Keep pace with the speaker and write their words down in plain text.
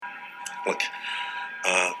Look,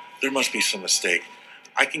 there must be some mistake.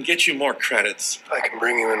 I can get you more credits. I can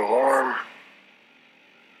bring you in warm,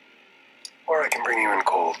 or I can bring you in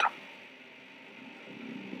cold.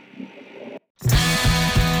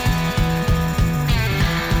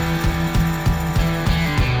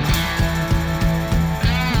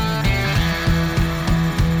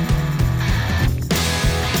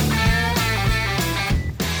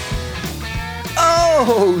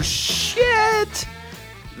 Oh, shit!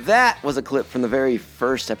 That was a clip from the very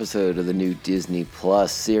first episode of the new Disney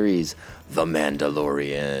Plus series, The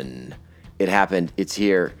Mandalorian. It happened. It's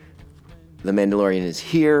here. The Mandalorian is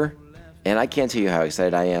here, and I can't tell you how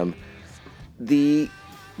excited I am.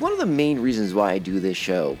 One of the main reasons why I do this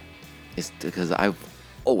show is because I've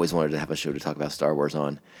always wanted to have a show to talk about Star Wars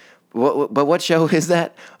on. But what show is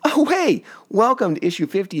that? Oh, hey! Welcome to issue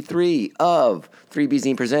 53 of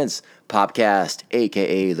 3BZ Presents Popcast,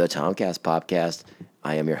 a.k.a. the Tomcast Popcast.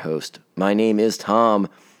 I am your host. My name is Tom,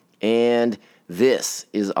 and this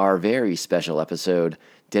is our very special episode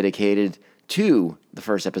dedicated to the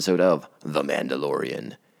first episode of The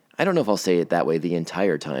Mandalorian. I don't know if I'll say it that way the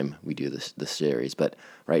entire time we do this series, but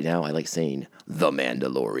right now I like saying The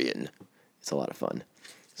Mandalorian. It's a lot of fun.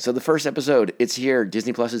 So the first episode, it's here.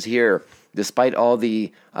 Disney Plus is here. Despite all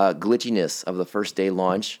the glitchiness of the first day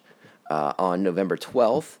launch on November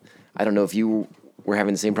 12th. I don't know if you were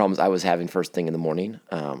having the same problems I was having first thing in the morning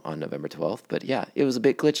on November 12th. But yeah, it was a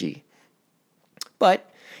bit glitchy. But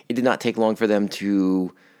it did not take long for them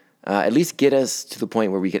to at least get us to the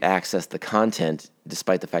point where we could access the content,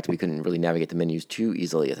 despite the fact that we couldn't really navigate the menus too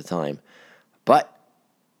easily at the time. But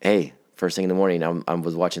hey, first thing in the morning, I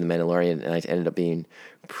was watching The Mandalorian, and I ended up being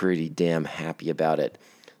pretty damn happy about it.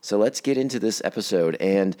 So let's get into this episode.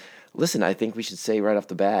 And listen, I think we should say right off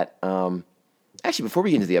the bat, actually, before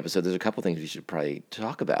we get into the episode, there's a couple things we should probably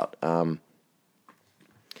talk about. I'm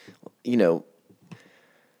going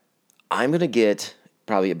to get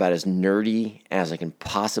probably about as nerdy as I can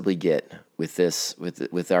possibly get with this,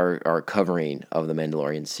 with our covering of the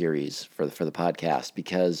Mandalorian series for the podcast,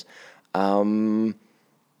 because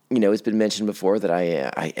it's been mentioned before that I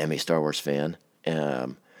am a Star Wars fan.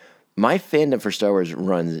 My fandom for Star Wars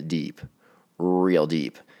runs deep, real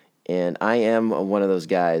deep. And I am one of those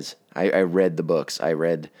guys. I read the books. I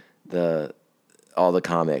read all the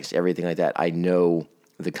comics, everything like that. I know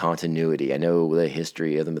the continuity. I know the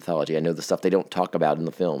history of the mythology. I know the stuff they don't talk about in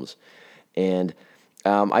the films. And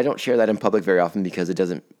I don't share that in public very often because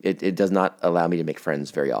it does not allow me to make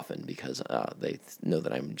friends very often because they know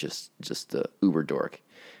that I'm just the uber dork.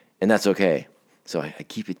 And that's okay. So I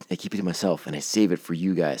keep it to myself, and I save it for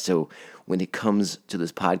you guys. So when it comes to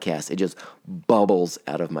this podcast, it just bubbles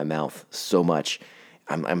out of my mouth so much.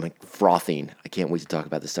 I'm like frothing. I can't wait to talk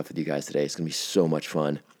about this stuff with you guys today. It's going to be so much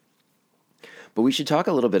fun. But we should talk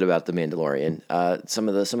a little bit about the Mandalorian. A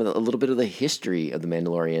little bit of the history of the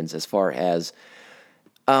Mandalorians, as far as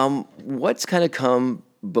what's kind of come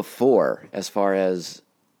before, as far as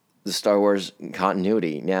the Star Wars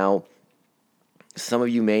continuity. Now, some of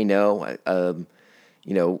you may know,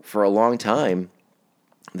 for a long time,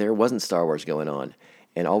 there wasn't Star Wars going on.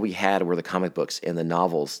 And all we had were the comic books and the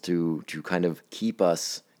novels to kind of keep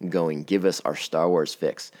us going, give us our Star Wars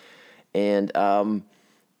fix. And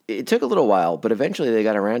it took a little while, but eventually they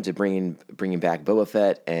got around to bringing back Boba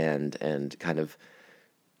Fett and kind of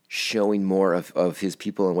showing more of his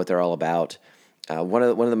people and what they're all about. One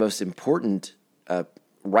of the most important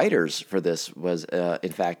writers for this was,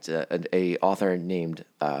 in fact, a author named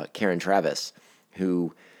Karen Traviss,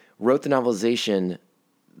 who wrote the novelization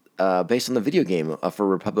based on the video game for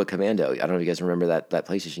Republic Commando. I don't know if you guys remember that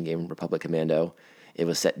PlayStation game, Republic Commando. It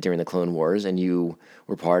was set during the Clone Wars, and you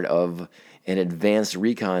were part of an advanced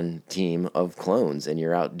recon team of clones, and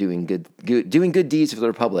you're out doing good deeds for the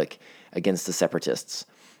Republic against the Separatists.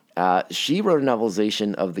 She wrote a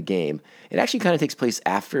novelization of the game. It actually kind of takes place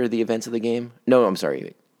after the events of the game. No, I'm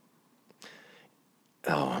sorry.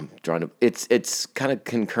 Oh, I'm drawing. It's kind of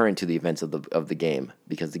concurrent to the events of the game,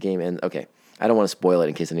 because the game ends. Okay, I don't want to spoil it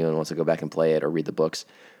in case anyone wants to go back and play it or read the books.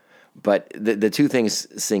 But the two things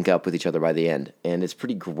sync up with each other by the end, and it's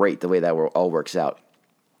pretty great the way that all works out.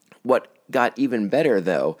 What got even better,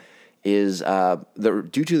 though, is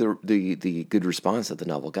due to the good response that the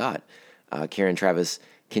novel got, Karen Traviss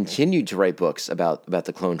continued to write books about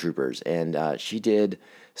the clone troopers, and she did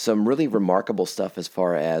some really remarkable stuff as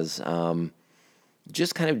far as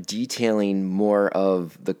just kind of detailing more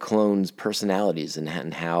of the clones' personalities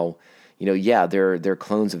and how, they're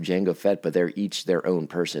clones of Jango Fett, but they're each their own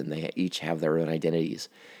person. They each have their own identities.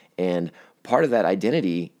 And part of that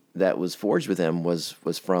identity that was forged with them was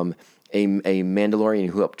from a Mandalorian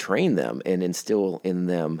who helped train them and instill in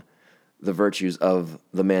them the virtues of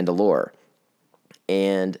the Mandalore.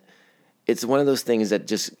 And it's one of those things that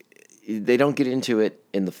just, they don't get into it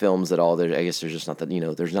in the films at all. I guess there's just not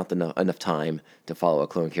there's not enough time to follow a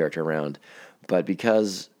clone character around. But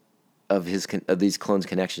because of these clones'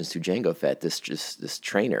 connections to Jango Fett, this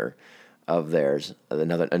trainer of theirs,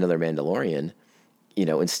 another Mandalorian,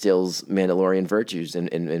 instills Mandalorian virtues and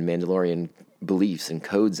Mandalorian beliefs and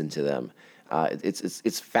codes into them. It's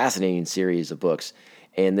a fascinating series of books.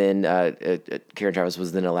 And then Karen Traviss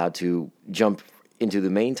was then allowed to jump into the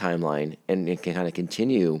main timeline and can kind of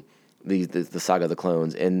continue the saga of the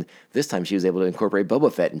clones. And this time she was able to incorporate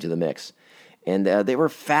Boba Fett into the mix. And they were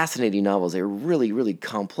fascinating novels. They were really, really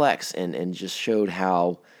complex and just showed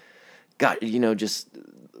how, just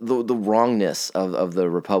the wrongness of the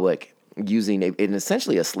Republic using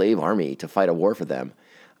essentially a slave army to fight a war for them.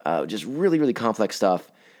 Just really, really complex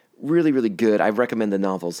stuff. Really, really good. I recommend the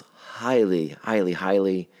novels highly, highly,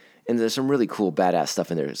 highly. And there's some really cool, badass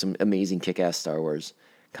stuff in there. Some amazing kick-ass Star Wars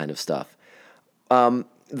kind of stuff.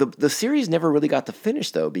 The series never really got to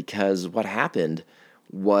finish, though, because what happened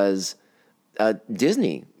was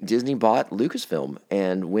Disney bought Lucasfilm.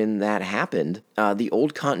 And when that happened, the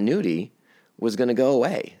old continuity was going to go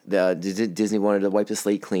away. Disney wanted to wipe the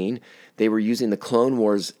slate clean. They were using the Clone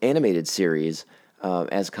Wars animated series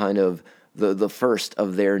as kind of the first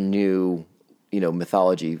of their new,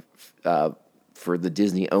 mythology for the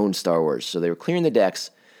Disney-owned Star Wars. So they were clearing the decks,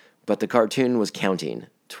 but the cartoon was counting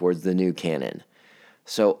towards the new canon.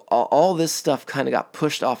 So all this stuff kind of got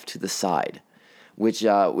pushed off to the side, which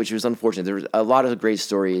was unfortunate. There was a lot of great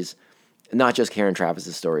stories, not just Karen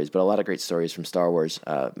Traviss' stories, but a lot of great stories from Star Wars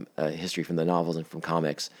history, from the novels and from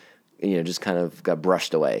comics, just kind of got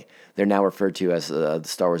brushed away. They're now referred to as the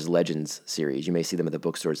Star Wars Legends series. You may see them at the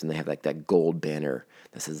bookstores, and they have like that gold banner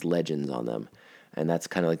that says Legends on them. And that's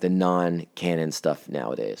kind of like the non-canon stuff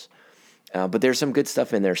nowadays. But there's some good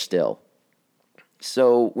stuff in there still.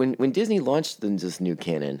 So when Disney launched this new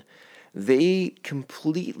canon, they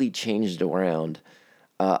completely changed around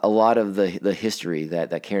a lot of the history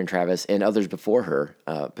that Karen Traviss and others before her,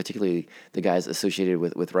 particularly the guys associated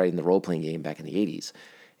with writing the role-playing game back in the 80s,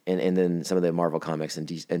 and then some of the Marvel comics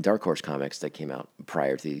and Dark Horse comics that came out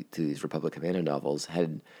prior to these Republic Commando novels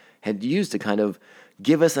had used to kind of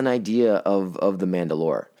give us an idea of the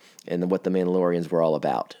Mandalore and what the Mandalorians were all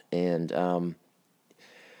about. And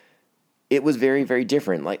it was very, very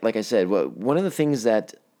different. Like I said, one of the things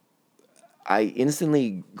that I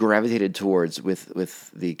instantly gravitated towards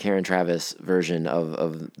with the Karen Traviss version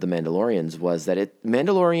of the Mandalorians was that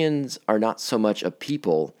Mandalorians are not so much a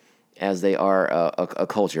people as they are a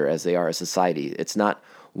culture, as they are a society. It's not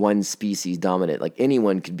one species dominant. Like,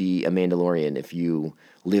 anyone could be a Mandalorian if you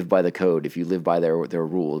live by the code, if you live by their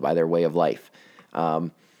rules, by their way of life.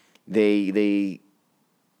 Mandalorian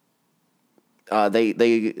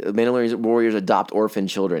warriors adopt orphan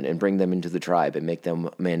children and bring them into the tribe and make them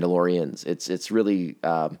Mandalorians. It's really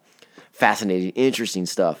fascinating, interesting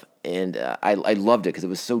stuff, and I loved it because it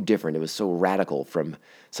was so different. It was so radical from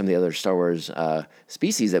some of the other Star Wars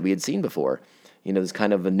species that we had seen before. This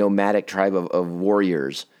kind of a nomadic tribe of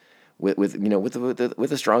warriors with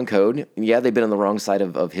a strong code. Yeah, they've been on the wrong side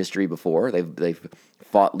of history before. They've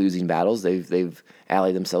fought losing battles. They've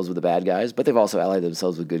allied themselves with the bad guys, but they've also allied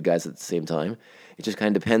themselves with good guys at the same time. It just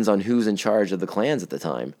kind of depends on who's in charge of the clans at the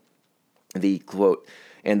time. The quote,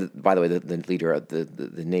 and by the way, the leader,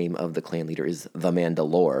 the name of the clan leader is the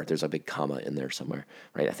Mandalore. There's a big comma in there somewhere,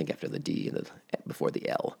 right? I think after the D and before the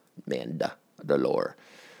L, Mandalore.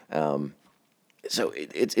 So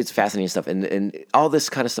it's fascinating stuff, and all this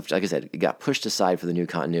kind of stuff, like I said, it got pushed aside for the new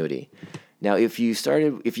continuity. Now, if you're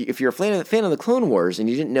a fan of the Clone Wars and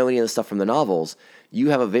you didn't know any of the stuff from the novels, you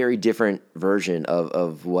have a very different version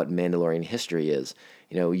of what Mandalorian history is.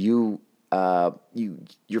 Your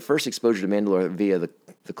first exposure to Mandalore via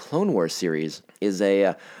the Clone Wars series is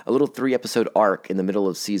a little 3-episode arc in the middle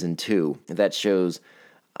of season 2 that shows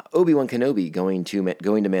Obi-Wan Kenobi going to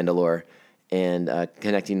Mandalore and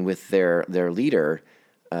connecting with their leader,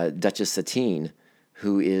 Duchess Satine,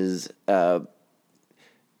 who is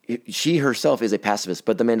she herself is a pacifist,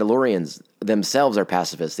 but the Mandalorians themselves are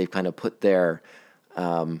pacifists. They've kind of put their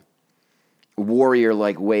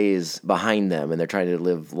warrior-like ways behind them, and they're trying to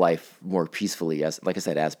live life more peacefully, as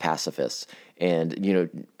pacifists. And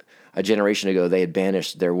a generation ago, they had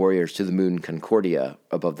banished their warriors to the moon Concordia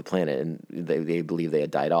above the planet, and they believe they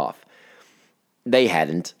had died off. They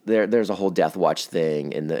hadn't. There's a whole Death Watch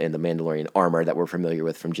thing in the Mandalorian armor that we're familiar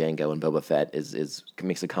with from Jango, and Boba Fett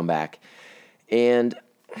makes a comeback, and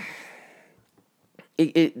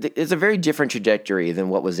it's a very different trajectory than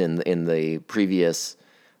what was in the previous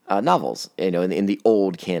novels, in the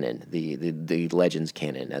old canon, the Legends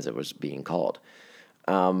canon, as it was being called.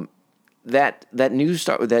 That new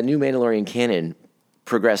Mandalorian canon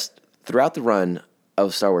progressed throughout the run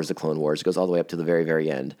of Star Wars: The Clone Wars. It goes all the way up to the very, very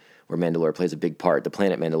end, where Mandalore plays a big part. The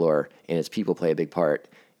planet Mandalore and its people play a big part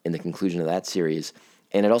in the conclusion of that series.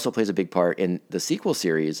 And it also plays a big part in the sequel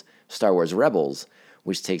series, Star Wars Rebels,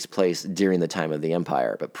 which takes place during the time of the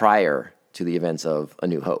Empire, but prior to the events of A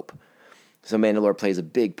New Hope. So Mandalore plays a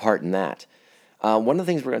big part in that. One of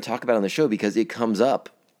the things we're going to talk about on the show, because it comes up,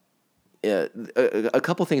 a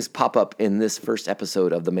couple things pop up in this first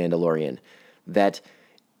episode of The Mandalorian that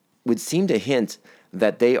would seem to hint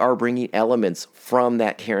that they are bringing elements from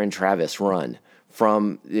that Karen Traviss run,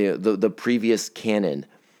 from the previous canon,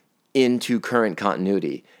 into current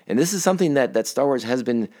continuity. And this is something that Star Wars has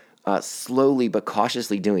been slowly but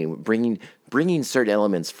cautiously doing, bringing certain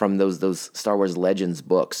elements from those Star Wars Legends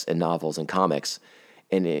books and novels and comics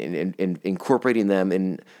and incorporating them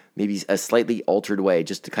in maybe a slightly altered way,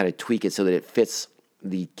 just to kind of tweak it so that it fits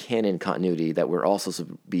the canon continuity that we're also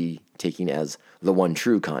supposed to be taking as the one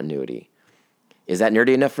true continuity. Is that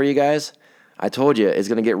nerdy enough for you guys? I told you it's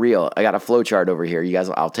going to get real. I got a flow chart over here. You guys,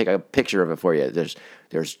 I'll take a picture of it for you.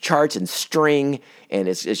 There's charts and string, and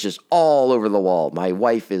it's just all over the wall. My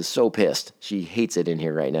wife is so pissed. She hates it in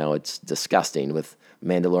here right now. It's disgusting with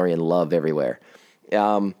Mandalorian love everywhere.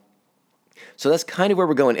 So that's kind of where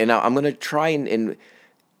we're going. And now I'm going to try and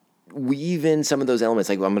weave in some of those elements.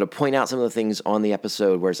 Like, I'm going to point out some of the things on the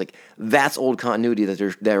episode where it's like, that's old continuity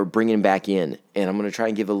that they're bringing back in. And I'm going to try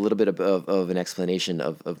and give a little bit of an explanation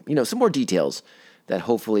of some more details that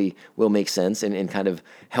hopefully will make sense and kind of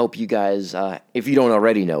help you guys, if you don't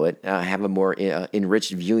already know it, have a more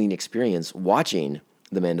enriched viewing experience watching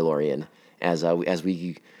The Mandalorian as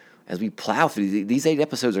we plow through. These 8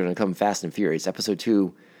 episodes are going to come fast and furious. Episode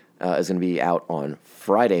 2 is going to be out on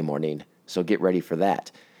Friday morning, so get ready for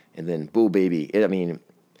that. And then, boo, baby. They're going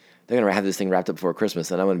to have this thing wrapped up before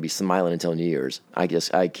Christmas, and I'm going to be smiling until New Year's. I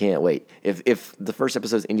can't wait. If the first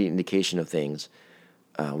episode is any indication of things,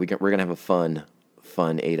 we're going to have a fun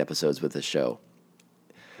 8 episodes with this show,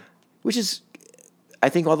 which is, I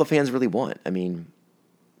think, all the fans really want. I mean,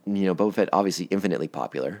 Boba Fett, obviously infinitely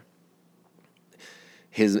popular.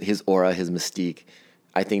 His aura, his mystique,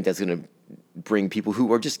 I think that's going to bring people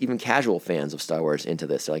who are just even casual fans of Star Wars into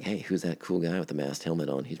this. They're like, hey, who's that cool guy with the masked helmet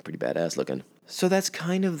on? He's pretty badass looking. So that's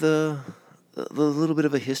kind of the little bit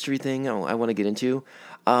of a history thing I want to get into.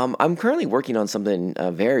 I'm currently working on something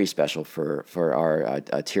very special for our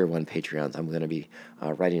Tier 1 Patreons. I'm going to be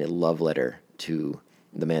writing a love letter to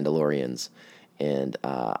the Mandalorians, and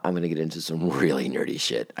I'm going to get into some really nerdy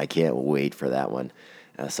shit. I can't wait for that one.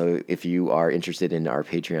 So if you are interested in our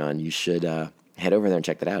Patreon, you should head over there and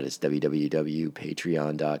check that out. It's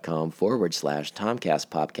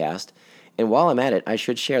www.patreon.com/TomcastPopcast. And while I'm at it, I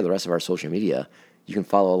should share the rest of our social media. You can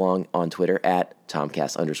follow along on Twitter at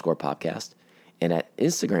Tomcast_podcast and on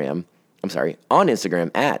Instagram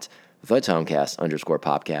at the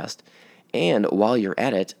Tomcast_podcast. And while you're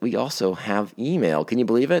at it, we also have email. Can you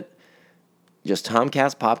believe it? Just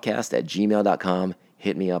TomcastPopcast@gmail.com.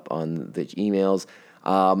 Hit me up on the emails.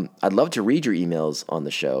 I'd love to read your emails on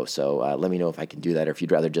the show, so let me know if I can do that, or if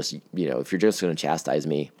you'd rather just, if you're just going to chastise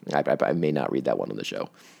me, I may not read that one on the show.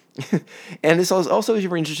 And this also, if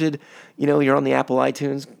you're interested, you're on the Apple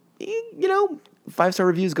iTunes, 5-star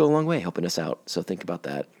reviews go a long way helping us out, so think about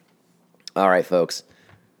that. All right, folks,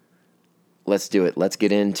 let's do it. Let's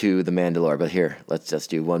get into The Mandalore, but here, let's just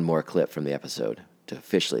do one more clip from the episode to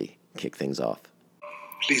officially kick things off.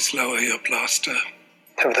 Please lower your blaster.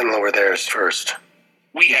 Have them lower theirs first.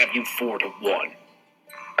 We have you 4-1.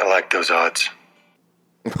 I like those odds.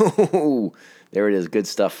 There it is. Good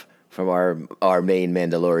stuff from our main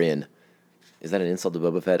Mandalorian. Is that an insult to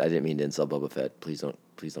Boba Fett? I didn't mean to insult Boba Fett. Please don't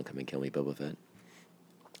come and kill me, Boba Fett.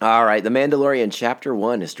 All right, The Mandalorian Chapter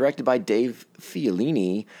 1 is directed by Dave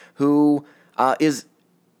Filoni, who is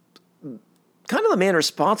kind of the man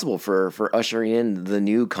responsible for ushering in the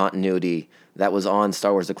new continuity that was on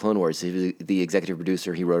Star Wars: The Clone Wars. He was the executive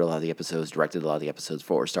producer. He wrote a lot of the episodes, directed a lot of the episodes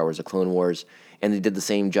for Star Wars: The Clone Wars, and he did the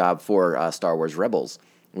same job for Star Wars Rebels,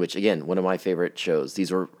 which, again, one of my favorite shows.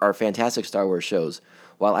 These are fantastic Star Wars shows.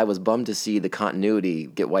 While I was bummed to see the continuity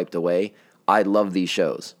get wiped away, I love these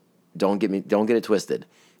shows. Don't get it twisted.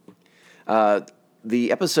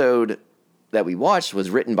 The episode that we watched was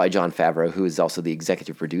written by Jon Favreau, who is also the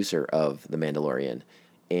executive producer of The Mandalorian.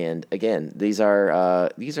 And again, these are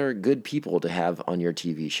good people to have on your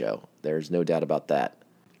TV show. There's no doubt about that.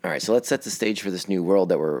 All right, so let's set the stage for this new world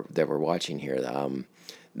that we're watching here. The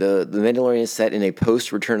Mandalorian is set in a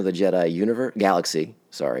post Return of the Jedi galaxy.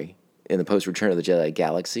 Sorry, in the post-Return of the Jedi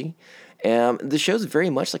galaxy. The show's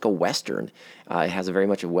very much like a Western. It has a very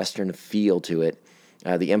much a Western feel to it.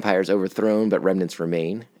 The Empire's overthrown, but remnants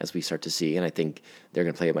remain, as we start to see, and I think they're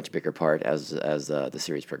going to play a much bigger part as the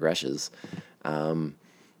series progresses.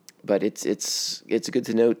 But it's good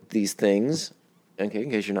to note these things, okay,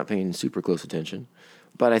 in case you're not paying super close attention.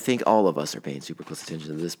 But I think all of us are paying super close attention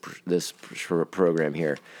to this program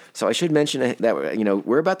here. So I should mention that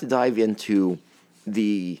we're about to dive into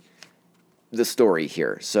the story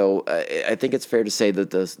here. So I think it's fair to say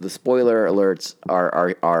that the spoiler alerts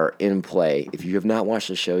are in play. If you have not watched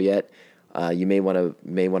the show yet, you may want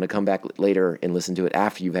to come back later and listen to it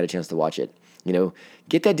after you've had a chance to watch it.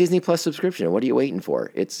 Get that Disney Plus subscription. What are you waiting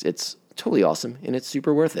for? It's totally awesome and it's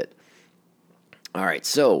super worth it. All right,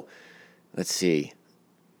 so let's see.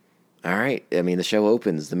 All right, I mean the show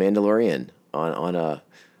opens The Mandalorian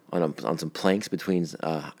on some planks between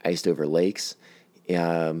iced over lakes.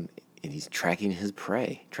 And he's tracking his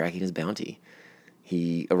prey, tracking his bounty.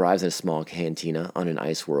 He arrives at a small cantina on an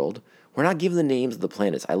ice world. We're not given the names of the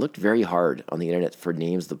planets. I looked very hard on the internet for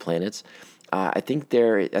names of the planets. I think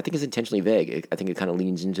it's intentionally vague. I think it kind of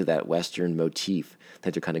leans into that Western motif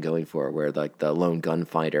that they're kind of going for, where like the lone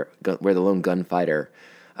gunfighter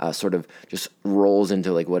sort of just rolls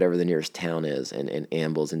into like whatever the nearest town is and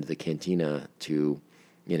ambles into the cantina to,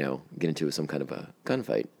 get into some kind of a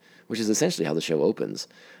gunfight, which is essentially how the show opens.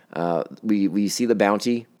 We see the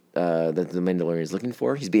bounty that the Mandalorian is looking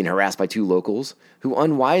for. He's being harassed by two locals who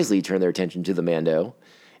unwisely turn their attention to the Mando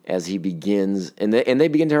as he begins, and they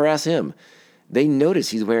begin to harass him. They notice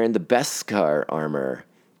he's wearing the Beskar armor.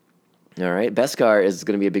 All right, Beskar is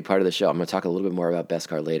going to be a big part of the show. I'm going to talk a little bit more about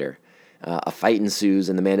Beskar later. A fight ensues,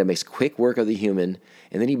 and the Mando makes quick work of the human,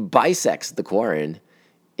 and then he bisects the Quarren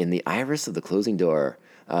in the iris of the closing door.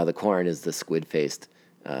 The Quarren is the squid-faced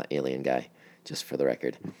alien guy, just for the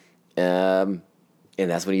record. And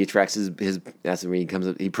that's when he attracts that's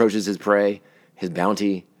when he approaches his prey, his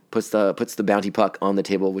bounty, puts the bounty puck on the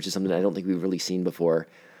table, which is something I don't think we've really seen before.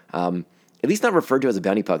 At least not referred to as a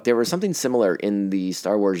bounty puck. There was something similar in the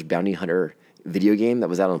Star Wars Bounty Hunter video game that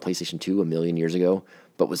was out on PlayStation 2 a million years ago,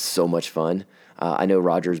 but was so much fun. I know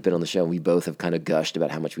Roger's been on the show, and we both have kind of gushed about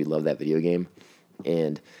how much we love that video game.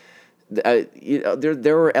 And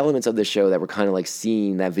there were elements of this show that were kind of like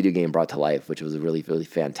seeing that video game brought to life, which was really, really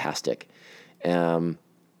fantastic.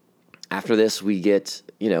 After this, we get,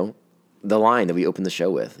 the line that we open the show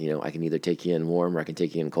with. I can either take you in warm or I can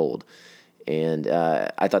take you in cold. And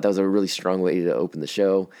I thought that was a really strong way to open the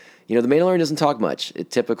show. The Mandalorian doesn't talk much.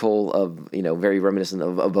 It's typical of, very reminiscent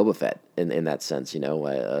of Boba Fett in that sense.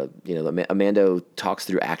 Mando talks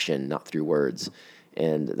through action, not through words.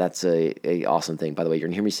 And that's a awesome thing. By the way, you're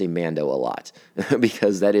going to hear me say Mando a lot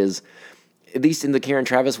because that is, at least in the Karen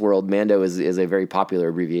Travis world, Mando is a very popular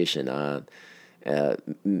abbreviation.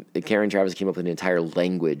 Karen Travis came up with an entire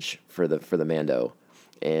language for the Mando.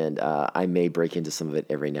 And I may break into some of it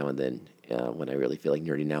every now and then when I really feel like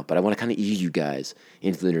nerding out. But I want to kind of ease you guys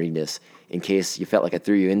into the nerdiness in case you felt like I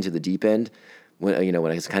threw you into the deep end when I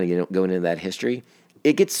was kind of going into that history.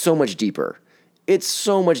 It gets so much deeper. It's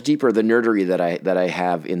so much deeper, the nerdery that I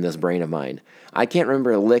have in this brain of mine. I can't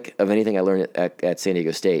remember a lick of anything I learned at San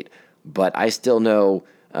Diego State, but I still know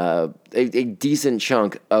a decent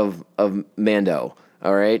chunk of Mando,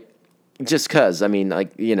 all right? Just because, in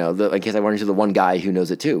case I run into the one guy who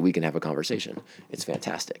knows it too, we can have a conversation. It's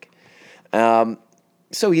fantastic.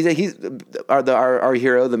 So he's our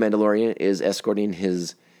hero, the Mandalorian, is escorting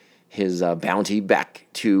his bounty back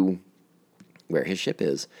to where his ship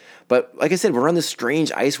is. But like I said, we're on this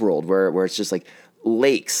strange ice world where it's just like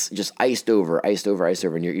lakes, just iced over,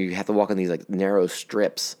 and you have to walk on these like narrow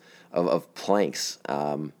strips of planks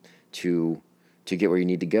to get where you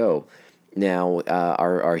need to go. Now,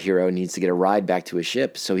 our hero needs to get a ride back to his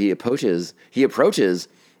ship, so he approaches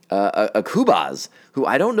a Kubaz, who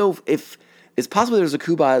I don't know if it's possible there's a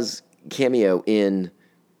Kubaz cameo in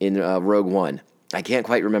Rogue One. I can't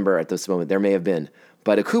quite remember at this moment. There may have been,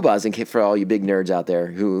 but a Kubaz, and for all you big nerds out there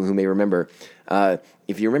who may remember,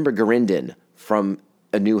 if you remember Garindin from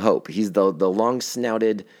A New Hope, he's the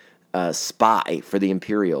long-snouted spy for the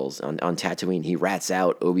Imperials on Tatooine. He rats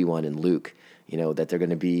out Obi-Wan and Luke. That they're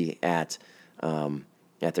going to be at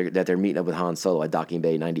that they're meeting up with Han Solo at Docking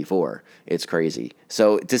Bay 94. It's crazy.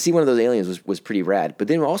 So to see one of those aliens was pretty rad. But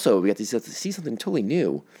then also we got to see something totally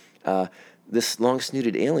new. This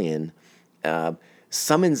long-snouted alien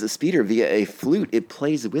summons a speeder via a flute. It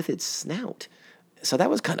plays with its snout. So that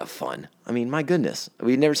was kind of fun. My goodness,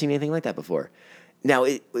 we've never seen anything like that before. Now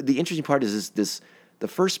the interesting part is the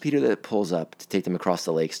first speeder that pulls up to take them across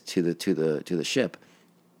the lakes to the ship.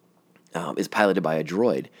 Is piloted by a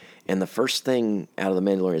droid. and the first thing out of the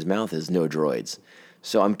Mandalorian's mouth is no droids.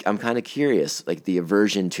 So I'm kind of curious, like the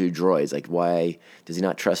aversion to droids, like why does he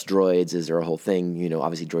not trust droids? Is there a whole thing?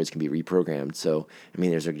 Obviously droids can be reprogrammed. So I mean,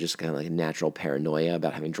 there's just kind of like a natural paranoia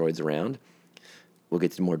about having droids around. We'll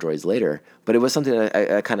get to more droids later, but it was something that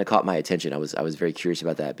I kind of caught my attention. I was very curious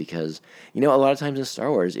about that because a lot of times in Star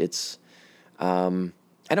Wars, it's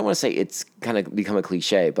I don't want to say it's kind of become a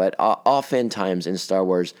cliche, but oftentimes in Star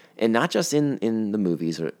Wars, and not just in the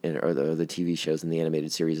movies or the TV shows and the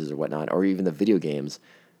animated series or whatnot, or even the video games,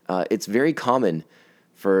 it's very common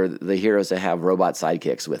for the heroes to have robot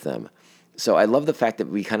sidekicks with them. So I love the fact that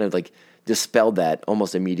we kind of like dispelled that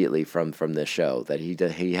almost immediately from this show, that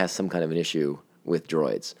he has some kind of an issue with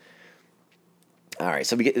droids. All right,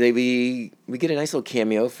 so we get a nice little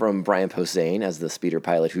cameo from Brian Posehn as the speeder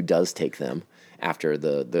pilot who does take them after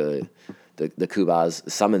the Kubaz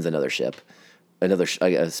summons another ship,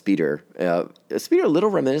 a speeder. A speeder a little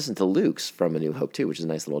reminiscent to Luke's from A New Hope too, which is a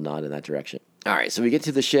nice little nod in that direction. All right, so we get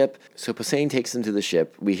to the ship. So Posehn takes them to the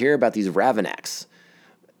ship. We hear about these Ravenaks,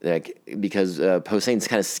 because Posehn's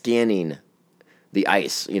kind of scanning the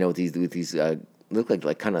ice, with these look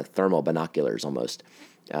like kind of thermal binoculars almost,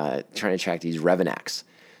 trying to track these Ravenaks.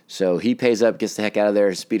 So he pays up, gets the heck out of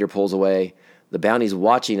there. Speeder pulls away. The bounty's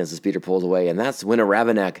watching as the speeder pulls away, and that's when a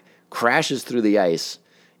Ravenak crashes through the ice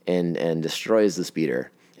and destroys the speeder.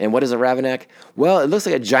 And what is a Ravenak? Well, it looks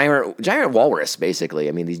like a giant walrus, basically.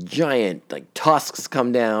 I mean, these giant tusks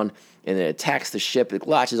come down, and it attacks the ship. It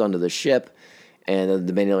latches onto the ship, and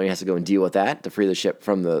the Mandalorian has to go and deal with that to free the ship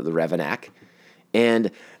from the Ravenak.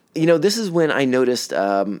 And this is when I noticed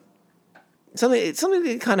something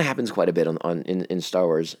that kind of happens quite a bit in Star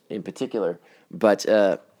Wars in particular, but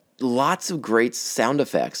lots of great sound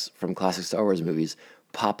effects from classic Star Wars movies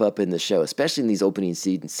pop up in the show, especially in these opening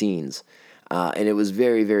scenes. And it was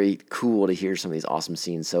very, very cool to hear some of these awesome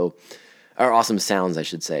scenes. Or awesome sounds, I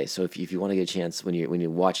should say. So if you want to get a chance when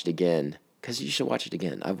you watch it again, because you should watch it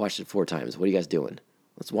again. I've watched it 4 times. What are you guys doing?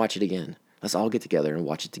 Let's watch it again. Let's all get together and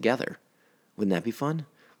watch it together. Wouldn't that be fun?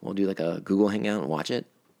 We'll do like a Google Hangout and watch it.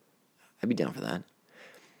 I'd be down for that.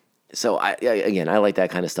 So I like that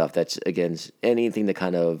kind of stuff. That's, again, anything that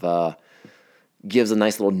kind of gives a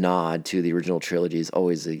nice little nod to the original trilogy is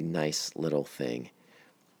always a nice little thing.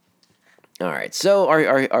 All right, so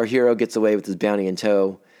our hero gets away with his bounty in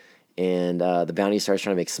tow, and the bounty starts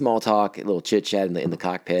trying to make small talk, a little chit-chat in the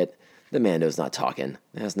cockpit. The Mando's not talking.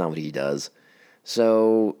 That's not what he does.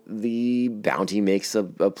 So the bounty makes a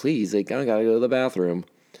plea. He's like, I gotta go to the bathroom.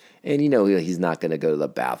 And he's not going to go to the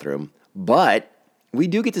bathroom. But we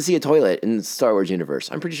do get to see a toilet in the Star Wars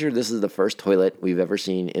universe. I'm pretty sure this is the first toilet we've ever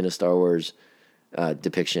seen in a Star Wars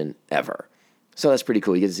depiction ever. So that's pretty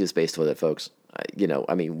cool. You get to see a space toilet, folks.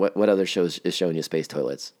 What other shows is showing you space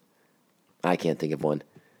toilets? I can't think of one.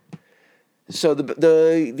 So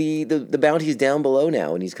the bounty's down below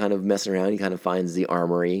now, and he's kind of messing around. He kind of finds the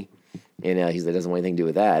armory, and he doesn't want anything to do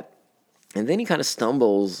with that. And then he kind of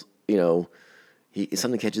stumbles,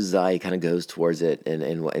 something catches his eye. He kind of goes towards it,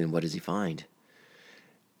 and what does he find?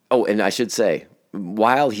 Oh, and I should say,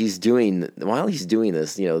 while he's doing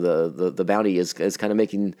this, the bounty is kind of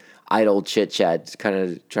making idle chit chat, kind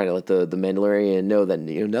of trying to let the Mandalorian know that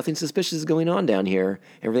nothing suspicious is going on down here.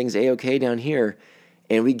 Everything's A-okay down here,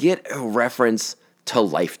 and we get a reference to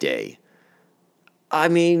Life Day. I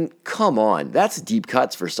mean, come on, that's deep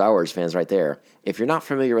cuts for Star Wars fans right there. If you're not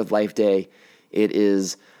familiar with Life Day, it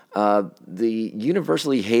is the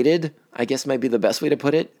universally hated, I guess might be the best way to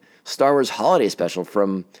put it, Star Wars holiday special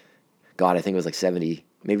from, I think it was like 70,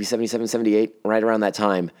 maybe 77, 78, right around that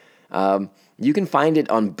time. You can find it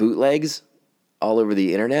on bootlegs all over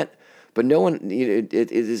the internet, but no one,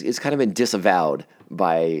 it's kind of been disavowed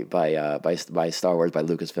by Star Wars, by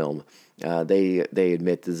Lucasfilm. They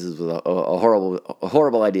admit this is a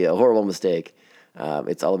horrible idea, a horrible mistake.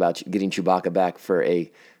 It's all about getting Chewbacca back for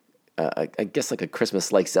I guess like a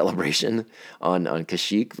Christmas-like celebration on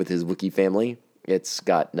Kashyyyk with his Wookiee family. It's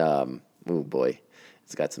got,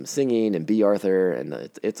 it's got some singing and B. Arthur, and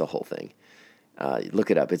it's a whole thing. Look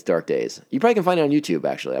it up. It's Dark Days. You probably can find it on YouTube,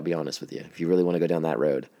 actually. I'll be honest with you, if you really want to go down that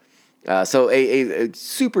road. So a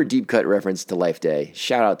super deep cut reference to Life Day.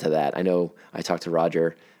 Shout out to that. I know I talked to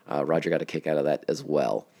Roger. Roger got a kick out of that as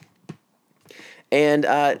well. And,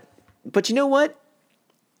 but you know what?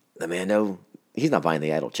 The Mando, he's not buying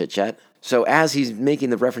the idle chit-chat. So as he's making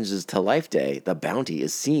the references to Life Day, the bounty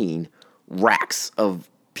is seeing racks of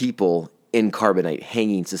people in carbonite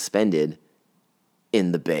hanging suspended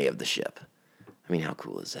in the bay of the ship. I mean, how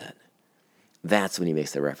cool is that? That's when he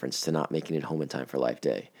makes the reference to not making it home in time for Life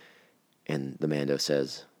Day. And the Mando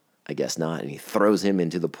says, I guess not. And he throws him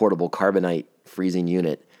into the portable carbonite freezing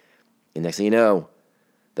unit. And next thing you know,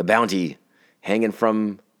 the bounty hanging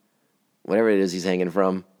from whatever it is he's hanging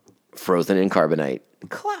from, frozen in carbonite.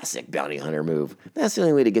 Classic bounty hunter move. That's the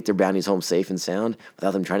only way to get their bounties home safe and sound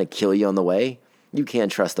without them trying to kill you on the way. You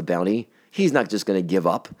can't trust the bounty. He's not just going to give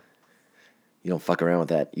up. You don't fuck around with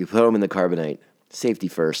that. You put him in the carbonite. Safety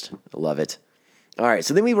first. Love it. All right,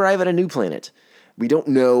 so then we arrive at a new planet. We don't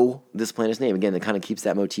know this planet's name. Again, it kind of keeps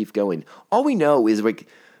that motif going. All we know is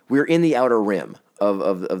we're in the outer rim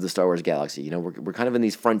of the Star Wars galaxy. You know, we're kind of in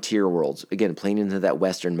these frontier worlds. Again, playing into that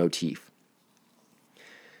Western motif.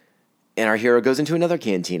 And our hero goes into another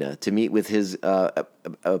cantina to meet with his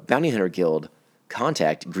bounty hunter guild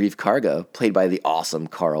contact, Greef Karga, played by the awesome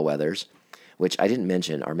Carl Weathers, which I didn't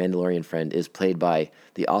mention. Our Mandalorian friend is played by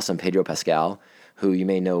the awesome Pedro Pascal, who you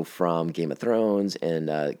may know from Game of Thrones and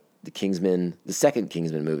the Kingsman, the second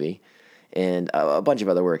Kingsman movie, and a bunch of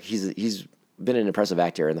other work. He's been an impressive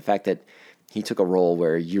actor, and the fact that he took a role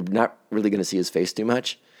where you're not really going to see his face too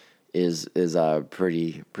much is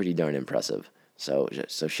pretty darn impressive. So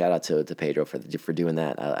shout out to Pedro for doing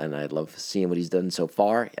that, and I love seeing what he's done so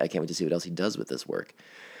far. I can't wait to see what else he does with this work.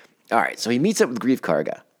 All right, so he meets up with Greef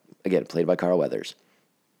Karga, again played by Carl Weathers,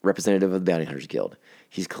 representative of the Bounty Hunters Guild.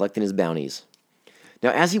 He's collecting his bounties. Now,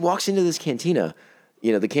 as he walks into this cantina,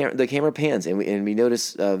 you know the camera pans, and we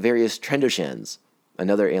notice various Trendoshans,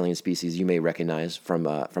 another alien species you may recognize from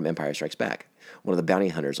Empire Strikes Back, one of the bounty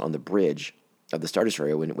hunters on the bridge of the Star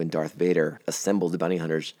Destroyer when Darth Vader assembled the bounty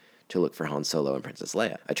hunters to look for Han Solo and Princess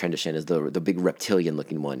Leia. A Trandoshan is the big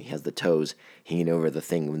reptilian-looking one. He has the toes hanging over the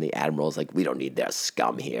thing when the Admiral's like, we don't need their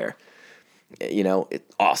scum here. You know,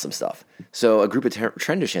 awesome stuff. So a group of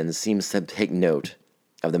Trendoshans seems to take note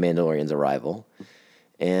of the Mandalorian's arrival,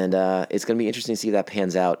 and it's going to be interesting to see how that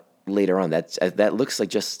pans out later on. That looks like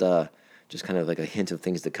just kind of like a hint of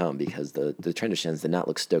things to come, because the Trendoshans did not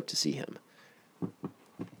look stoked to see him.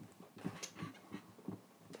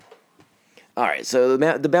 All right, so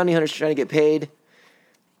the bounty hunter's trying to get paid,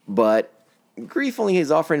 but Greef only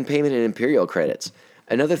is offering payment in Imperial credits.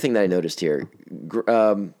 Another thing that I noticed here,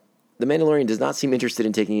 the Mandalorian does not seem interested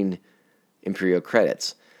in taking Imperial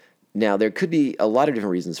credits. Now, there could be a lot of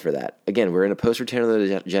different reasons for that. Again, we're in a post-Return of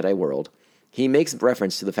the Jedi world. He makes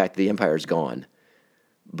reference to the fact that the Empire's gone,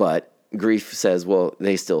 but Greef says, well,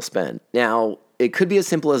 they still spend. Now, it could be as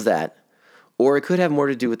simple as that, or it could have more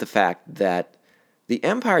to do with the fact that the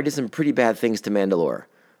Empire did some pretty bad things to Mandalore,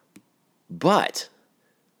 but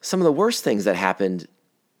some of the worst things that happened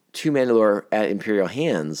to Mandalore at Imperial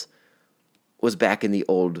hands was back in the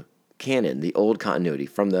old canon, the old continuity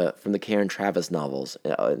from the Karen Traviss novels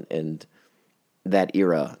and that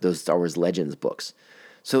era, those Star Wars Legends books.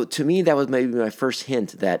 So to me, that was maybe my first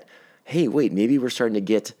hint that, hey, wait, maybe we're starting to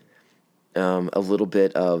get a little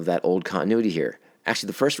bit of that old continuity here. Actually,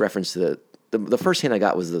 the first reference to the first hint I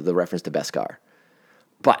got was the reference to Beskar.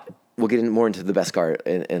 But we'll get more into the Beskar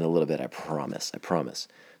in a little bit, I promise.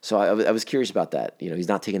 So I was curious about that. You know, he's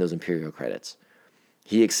not taking those Imperial credits.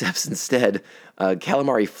 He accepts instead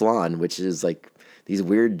calamari flan, which is like these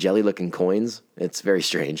weird jelly-looking coins. It's very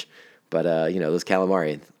strange. But, you know, those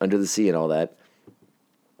calamari under the sea and all that.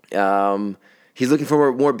 He's looking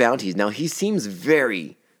for more bounties. Now, he seems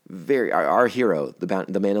very, very... Our hero, the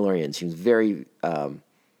Mandalorian, seems very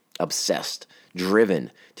obsessed,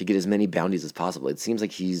 driven to get as many bounties as possible. It seems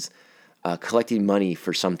like he's collecting money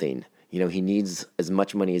for something. You know, he needs as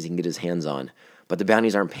much money as he can get his hands on. But the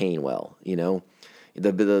bounties aren't paying well, you know?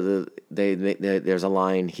 There's a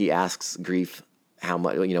line, he asks Greef how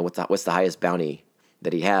much, you know, what's the highest bounty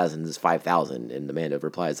that he has, and it's 5,000, and the Mando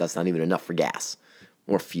replies, that's not even enough for gas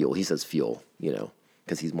or fuel. He says fuel, you know,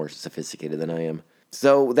 because he's more sophisticated than I am.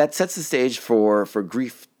 So that sets the stage for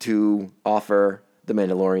Greef to offer the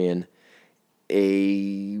Mandalorian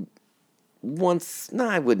I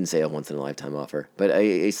wouldn't say a once-in-a-lifetime offer, but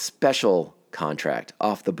a special contract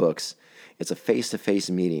off the books. It's a face-to-face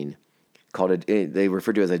meeting they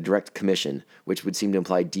refer to it as a direct commission, which would seem to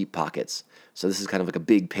imply deep pockets. So this is kind of like a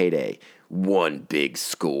big payday. One big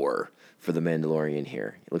score for the Mandalorian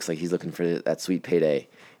here. It looks like he's looking for that sweet payday,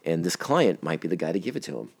 and this client might be the guy to give it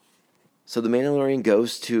to him. So the Mandalorian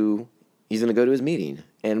he's going to go to his meeting,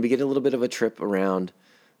 and we get a little bit of a trip around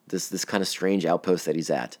this kind of strange outpost that he's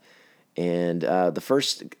at. And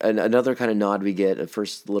another kind of nod we get, a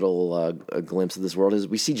first little a glimpse of this world is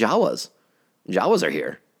we see Jawas. Jawas are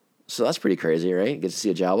here. So that's pretty crazy, right? Get to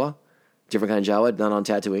see a Jawa. Different kind of Jawa, not on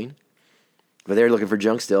Tatooine. But they're looking for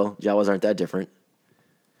junk still. Jawas aren't that different.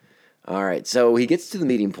 All right, so he gets to the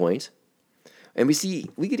meeting point, and we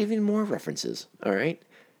get even more references, all right?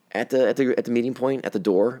 At the meeting point, at the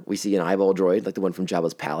door, we see an eyeball droid, like the one from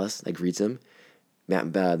Jabba's palace, that greets him. The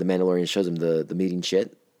Mandalorian shows him the meeting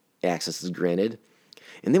shit, access is granted.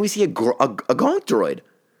 And then we see a gonk droid.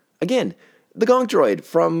 Again, the gonk droid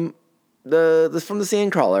from the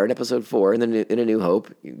Sandcrawler in episode 4 in A New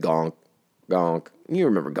Hope. Gonk. You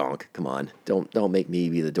remember Gonk. Come on. Don't make me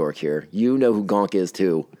be the dork here. You know who Gonk is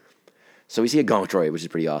too. So we see a gonk droid, which is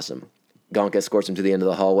pretty awesome. Gonk escorts him to the end of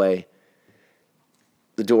the hallway.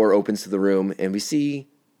 The door opens to the room, and we see,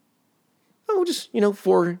 just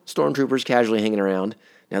 4 stormtroopers casually hanging around.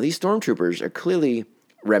 Now, these stormtroopers are clearly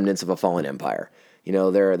remnants of a fallen empire.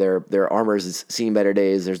 Their armor has seen better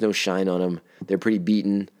days. There's no shine on them. They're pretty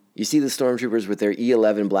beaten. You see the stormtroopers with their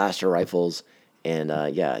E11 blaster rifles, and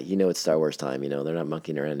it's Star Wars time. They're not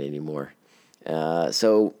monkeying around anymore.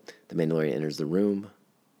 So the Mandalorian enters the room,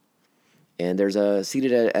 and there's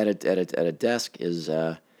seated at a desk is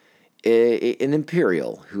an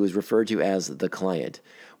Imperial who is referred to as the Client.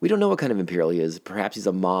 We don't know what kind of Imperial he is. Perhaps he's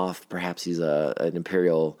a Moff. Perhaps he's a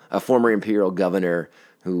former Imperial governor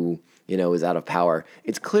who is out of power.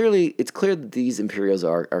 It's clear that these Imperials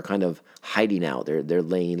are kind of hiding out. They're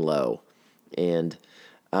laying low, and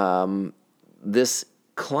this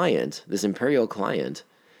Imperial Client,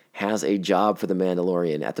 has a job for the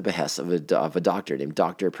Mandalorian at the behest of a doctor named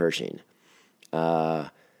Dr. Pershing.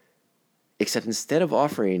 Except instead of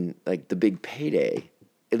offering like the big payday,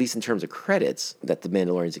 at least in terms of credits that the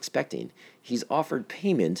Mandalorian's expecting, he's offered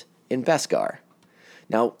payment in Beskar.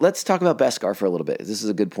 Now, let's talk about Beskar for a little bit. This is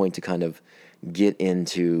a good point to kind of get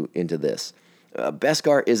into this.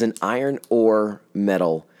 Beskar is an iron ore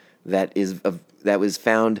metal that was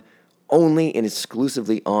found only and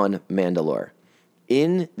exclusively on Mandalore.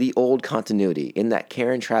 In the old continuity, in that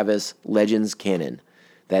Karen Traviss Legends canon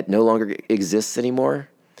that no longer exists anymore,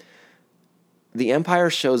 the Empire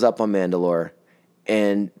shows up on Mandalore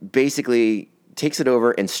and basically takes it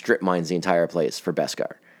over and strip mines the entire place for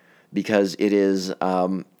Beskar, because it is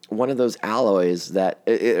one of those alloys that,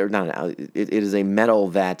 it is a metal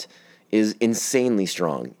that is insanely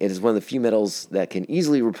strong. It is one of the few metals that can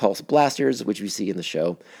easily repulse blasters, which we see in the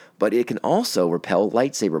show, but it can also repel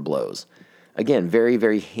lightsaber blows. Again, very,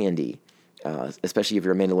 very handy, especially if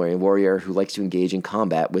you're a Mandalorian warrior who likes to engage in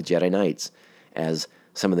combat with Jedi Knights, as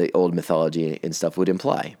some of the old mythology and stuff would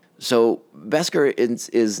imply. So Beskar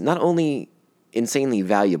is not only insanely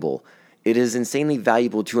valuable, it is insanely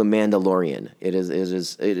valuable to a Mandalorian. It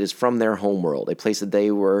is from their homeworld, a place that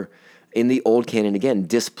they were, in the old canon again,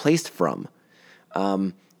 displaced from.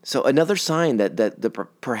 So another sign that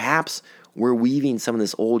perhaps we're weaving some of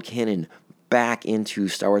this old canon back into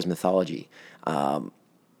Star Wars mythology.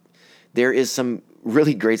 There is some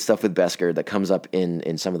really great stuff with Beskar that comes up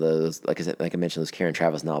in some of those, like I mentioned, those Karen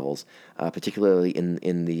Traviss novels, particularly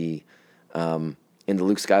in the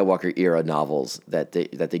Luke Skywalker era novels that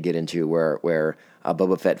they get into, where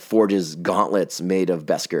Boba Fett forges gauntlets made of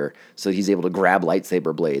Beskar so he's able to grab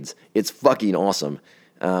lightsaber blades. It's fucking awesome.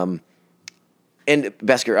 And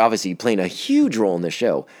Beskar obviously playing a huge role in this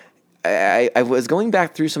show. I was going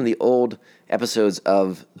back through some of the old episodes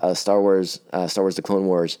of Star Wars The Clone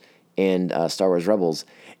Wars and Star Wars Rebels,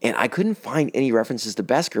 and I couldn't find any references to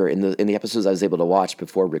Beskar in the episodes I was able to watch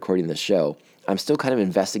before recording this show. I'm still kind of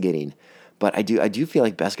investigating, but I do feel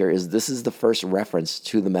like Beskar is the first reference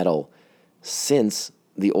to the metal since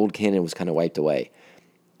the old canon was kind of wiped away.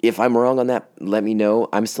 If I'm wrong on that, let me know.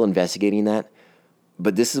 I'm still investigating that,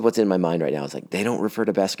 but this is what's in my mind right now. It's like they don't refer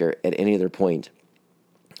to Beskar at any other point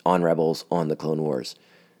on Rebels, on the Clone Wars.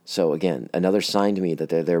 So again, another sign to me that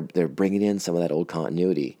they're bringing in some of that old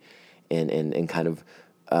continuity and kind of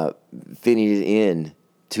fitting it in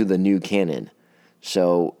to the new canon.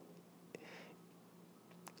 So,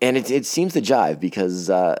 and it seems to jive, because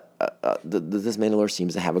this Mandalore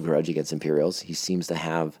seems to have a grudge against Imperials. He seems to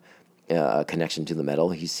have a connection to the metal.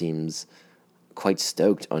 He seems quite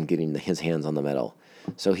stoked on getting his hands on the metal.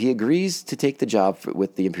 So he agrees to take the job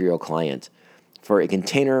with the Imperial Client for a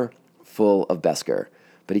container full of Beskar.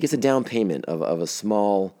 But he gets a down payment of a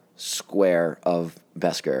small square of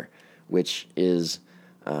Beskar, which is,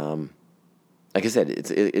 like I said,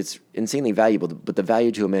 it's insanely valuable. But the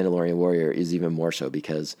value to a Mandalorian warrior is even more so,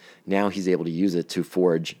 because now he's able to use it to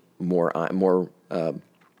forge more armor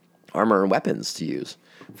and weapons to use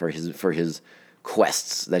for his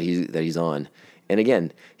quests that he's on. And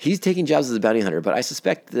again, he's taking jobs as a bounty hunter, but I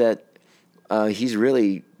suspect that he's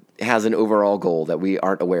really has an overall goal that we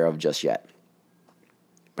aren't aware of just yet.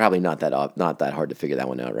 Probably not that hard to figure that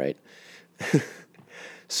one out, right?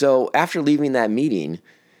 So after leaving that meeting,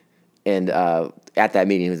 and at that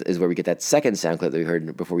meeting is where we get that second sound clip that we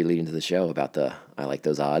heard before we lead into the show about I like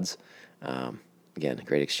those odds. Again,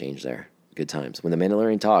 great exchange there. Good times. When the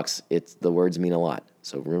Mandalorian talks, the words mean a lot.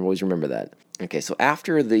 So always remember that. Okay, so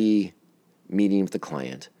after the meeting with the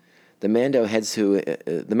Client, the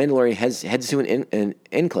Mandalorian heads to an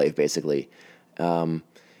enclave, basically, and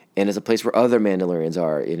it's a place where other Mandalorians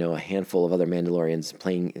are. A handful of other Mandalorians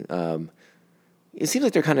playing. It seems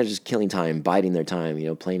like they're kind of just killing time, biding their time.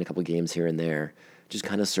 Playing a couple games here and there, just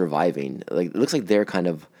kind of surviving. Like it looks like they're kind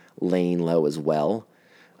of laying low as well.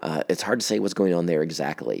 It's hard to say what's going on there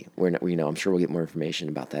exactly. I'm sure we'll get more information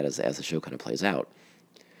about that as the show kind of plays out.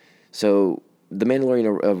 So the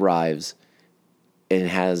Mandalorian arrives and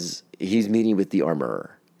he's meeting with the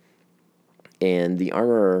Armorer. And the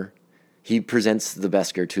Armorer, he presents the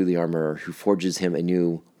Beskar to the Armorer, who forges him a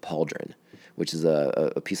new pauldron, which is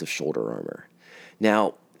a piece of shoulder armor.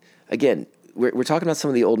 Now, again, we're talking about some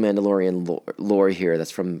of the old Mandalorian lore here.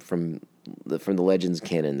 That's from the Legends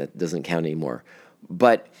canon that doesn't count anymore.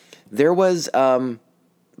 But there was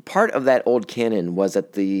part of that old canon was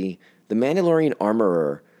that the Mandalorian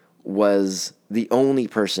Armorer was the only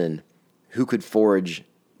person who could forge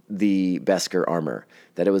the Beskar armor.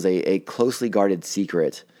 That it was a closely guarded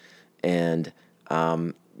secret, and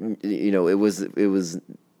it was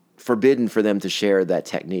forbidden for them to share that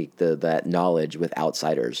technique, that knowledge, with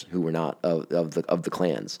outsiders who were not of the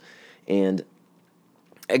clans. And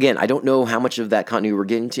again, I don't know how much of that continuity we're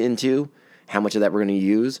getting into, how much of that we're going to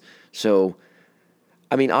use. So,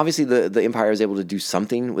 I mean, obviously the Empire is able to do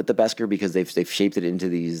something with the Beskar because they've shaped it into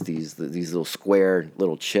these little square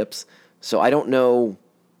little chips. So I don't know.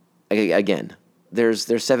 Again, there's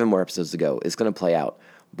 7 more episodes to go. It's going to play out,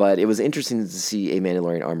 but it was interesting to see a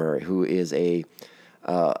Mandalorian Armorer who is a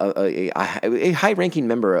high-ranking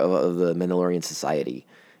member of the Mandalorian society,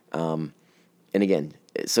 and again,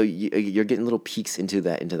 so you're getting little peeks into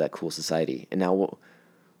that cool society. And now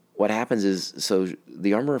what happens is, so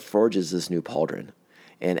the Armorer forges this new pauldron,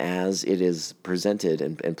 and as it is presented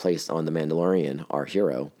and placed on the Mandalorian, our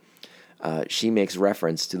hero, she makes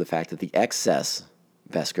reference to the fact that the excess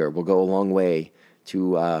Beskar will go a long way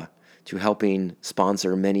to helping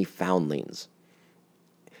sponsor many foundlings.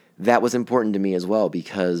 That was important to me as well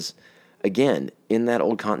because, again, in that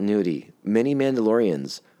old continuity, many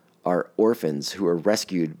Mandalorians are orphans who are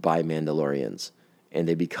rescued by Mandalorians, and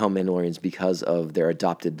they become Mandalorians because of their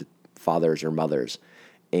adopted fathers or mothers.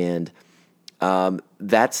 And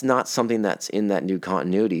that's not something that's in that new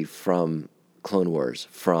continuity from Clone Wars,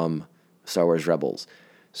 from Star Wars Rebels.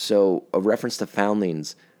 So a reference to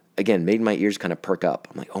foundlings, again, made my ears kind of perk up.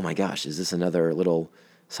 I'm like, oh my gosh, is this another little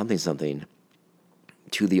something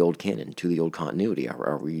to the old canon, to the old continuity?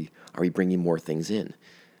 Are we bringing more things in?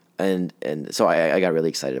 And so I got really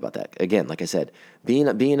excited about that. Again, like I said, being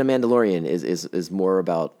a Mandalorian is more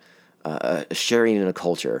about sharing in a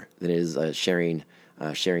culture than it is sharing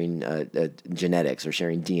genetics or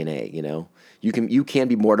sharing DNA. You can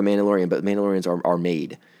be more to Mandalorian, but Mandalorians are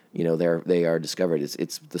made. They are discovered.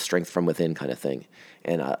 It's the strength from within kind of thing.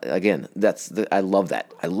 And again, I love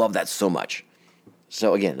that. I love that so much.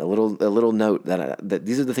 So again, a little note that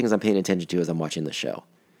these are the things I'm paying attention to as I'm watching the show.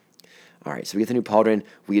 All right, so we get the new pauldron.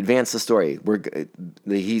 We advance the story. The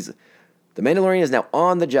Mandalorian is now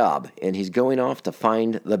on the job, and he's going off to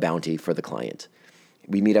find the bounty for the client.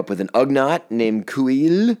 We meet up with an Ugnaught named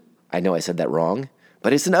Kuiil. I know I said that wrong,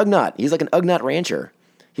 but it's an Ugnaught. He's like an Ugnaught rancher.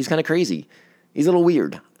 He's kind of crazy. He's a little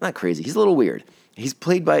weird. Not crazy. He's a little weird. He's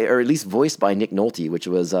played by, or at least voiced by, Nick Nolte, which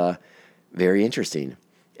was very interesting.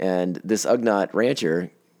 And this Ugnaught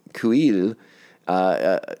rancher, Kuiil,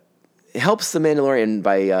 helps the Mandalorian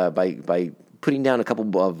by putting down a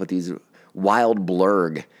couple of these wild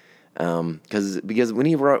blurg. Because when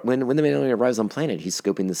the Mandalorian arrives on planet, he's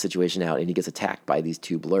scoping the situation out, and he gets attacked by these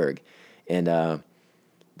 2 blurg, and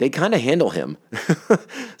they kind of handle him.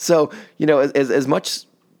 So as much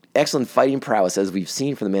excellent fighting prowess as we've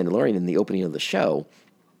seen from the Mandalorian in the opening of the show,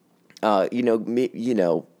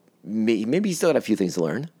 maybe he's still got a few things to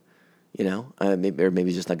learn. Maybe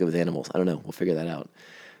he's just not good with animals. I don't know. We'll figure that out.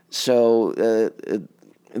 So the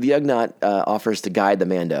Ugnaught offers to guide the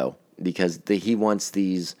Mando because he wants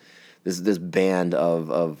this band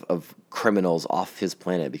of criminals off his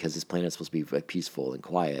planet, because his planet is supposed to be peaceful and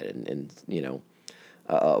quiet and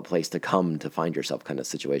a place to come to find yourself kind of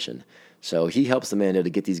situation. So he helps the Mando to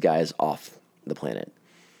get these guys off the planet.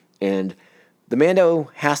 And the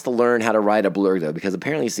Mando has to learn how to ride a blurg, though, because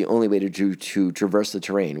apparently it's the only way to traverse the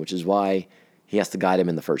terrain, which is why he has to guide him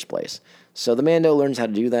in the first place. So the Mando learns how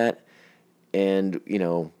to do that, and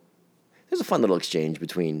there's a fun little exchange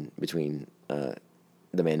between the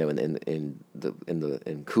Mando and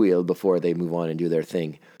Kuiil before they move on and do their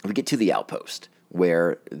thing. We get to the outpost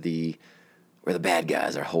where the bad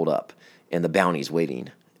guys are holed up and the bounty's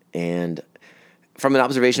waiting. And from an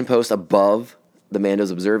observation post above, the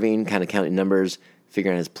Mando's observing, kind of counting numbers,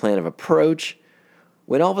 figuring out his plan of approach,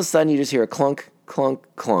 when all of a sudden you just hear a clunk, clunk,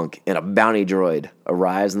 clunk, and a bounty droid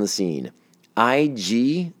arrives on the scene.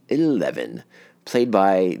 IG-11, played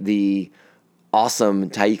by the awesome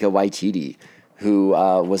Taika Waititi, who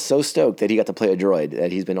was so stoked that he got to play a droid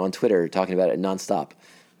that he's been on Twitter talking about it nonstop.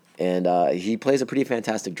 And he plays a pretty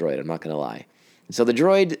fantastic droid, I'm not going to lie. So the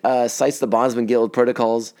droid cites the Bondsman Guild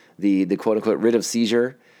protocols, the quote-unquote writ of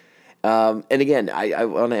seizure. And again, I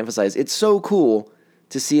want to emphasize, it's so cool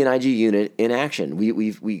to see an IG unit in action.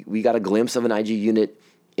 We got a glimpse of an IG unit,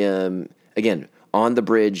 again, on the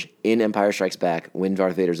bridge in Empire Strikes Back when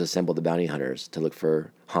Darth Vader's assembled the bounty hunters to look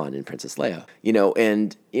for Han and Princess Leia.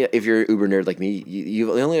 And if you're an uber nerd like me, the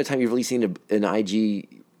only other time you've really seen an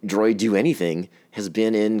IG droid do anything has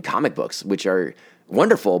been in comic books, which are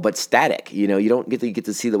wonderful but static. You don't get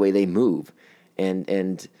to see the way they move,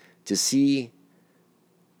 and to see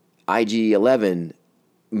IG-11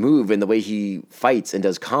 move and the way he fights and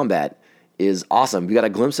does combat is awesome. We got a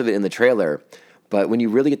glimpse of it in the trailer, but when you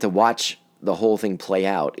really get to watch the whole thing play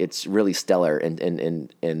out, it's really stellar and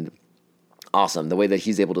awesome. The way that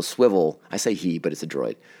he's able to swivel, I say he, but it's a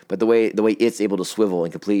droid, but the way it's able to swivel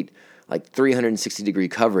and complete like 360 degree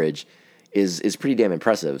coverage is pretty damn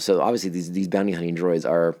impressive. So obviously these bounty hunting droids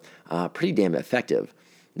are pretty damn effective.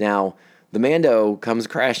 Now, the Mando comes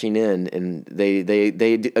crashing in, and they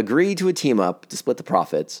agree to a team up to split the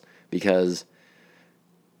profits because,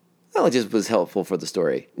 well, it just was helpful for the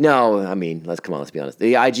story. No, I mean, let's be honest.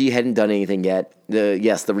 The IG hadn't done anything yet. The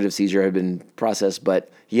writ of seizure had been processed, but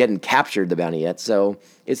he hadn't captured the bounty yet. So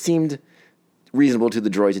it seemed reasonable to the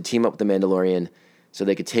droid to team up with the Mandalorian so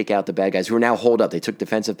they could take out the bad guys who were now holed up. They took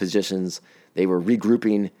defensive positions. They were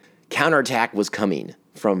regrouping. Counterattack was coming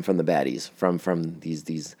from the baddies, from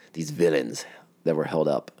these villains that were held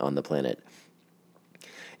up on the planet.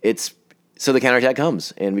 So the counterattack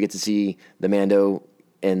comes, and we get to see the Mando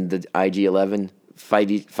and the IG-11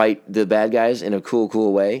 fight the bad guys in a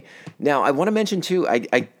cool way. Now, I want to mention too,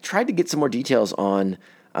 I tried to get some more details on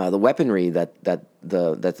the weaponry that the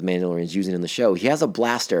Mandalorian is using in the show. He has a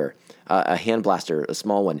blaster, a hand blaster, a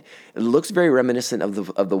small one. It looks very reminiscent of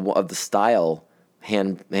the style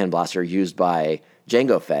hand blaster used by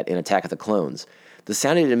Jango Fett in Attack of the Clones. The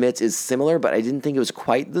sound it emits is similar, but I didn't think it was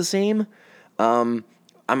quite the same. I'm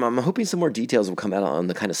hoping some more details will come out on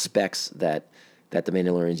the kind of specs that the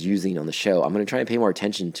Mandalorian is using on the show. I'm going to try and pay more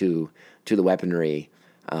attention to the weaponry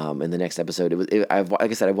in the next episode. Like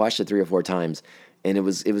I said, I've watched it 3 or 4 times, and it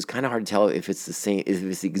was kind of hard to tell if it's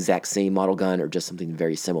the exact same model gun or just something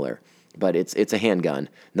very similar. But it's a handgun,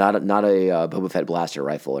 not a Boba Fett blaster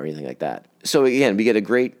rifle or anything like that. So again, we get a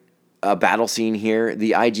great battle scene here.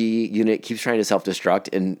 The IG unit keeps trying to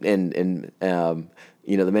self-destruct, and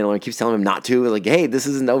the Mandalorian keeps telling him not to. Like, hey, this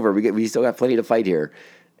isn't over. We still got plenty to fight here.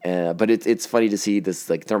 But it's funny to see this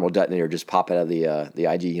like thermal detonator just pop out of the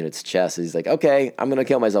IG unit's chest. He's like, okay, I'm gonna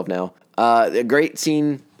kill myself now. A great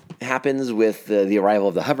scene happens with the arrival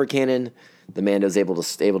of the hover cannon. The Mando's able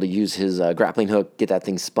to use his grappling hook, get that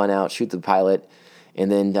thing spun out, shoot the pilot,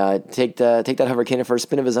 and then take that hover cannon for a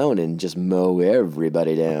spin of his own and just mow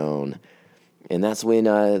everybody down. And that's when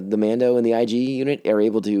the Mando and the IG unit are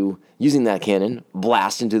able to, using that cannon,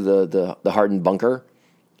 blast into the hardened bunker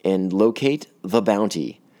and locate the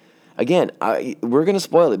bounty. Again, we're going to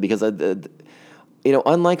spoil it because,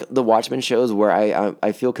 unlike the Watchmen shows where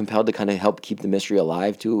I feel compelled to kind of help keep the mystery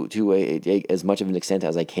alive to as much of an extent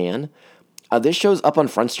as I can, this show's up on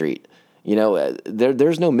Front Street.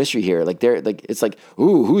 There's no mystery here. It's like,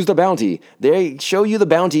 ooh, who's the bounty? They show you the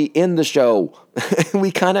bounty in the show.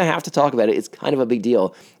 We kind of have to talk about it. It's kind of a big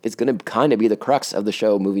deal. It's going to kind of be the crux of the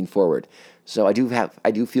show moving forward. So I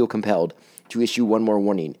do feel compelled to issue one more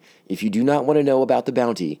warning. If you do not want to know about the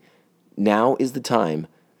bounty, now is the time.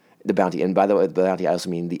 The bounty, and by the way, the bounty, I also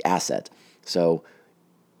mean the asset. So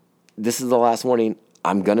this is the last warning.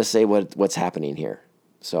 I'm going to say what's happening here.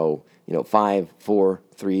 So, 5, 4,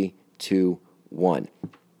 3, 2, 1.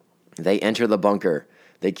 They enter the bunker.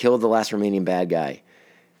 They kill the last remaining bad guy.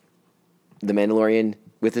 The Mandalorian,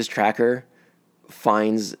 with his tracker,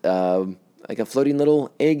 finds like a floating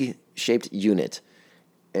little egg-shaped unit.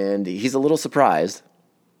 And he's a little surprised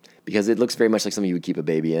because it looks very much like something you would keep a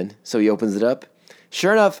baby in. So he opens it up.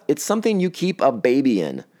 Sure enough, it's something you keep a baby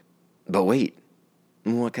in. But wait,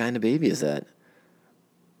 what kind of baby is that?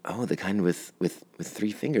 Oh, the kind with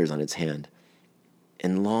 3 fingers on its hand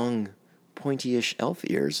and long, pointy-ish elf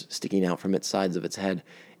ears sticking out from its sides of its head.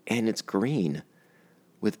 And it's green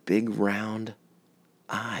with big round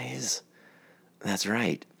eyes. That's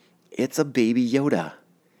right. It's a baby Yoda.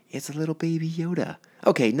 It's a little baby Yoda.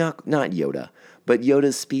 Okay, not Yoda, but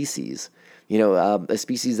Yoda's species. A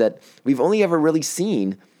species that we've only ever really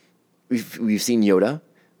seen we've seen Yoda.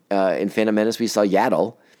 In Phantom Menace, we saw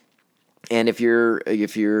Yaddle. And if you're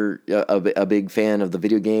a big fan of the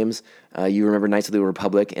video games, you remember Knights of the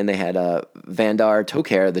Republic, and they had Vandar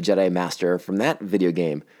Tokar, the Jedi Master from that video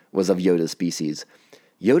game, was of Yoda's species.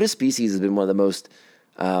 Yoda's species has been one of the most,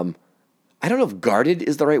 I don't know if guarded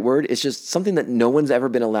is the right word. It's just something that no one's ever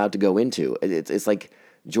been allowed to go into. It's like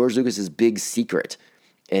George Lucas's big secret.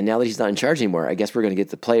 And now that he's not in charge anymore, I guess we're going to get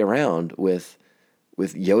to play around with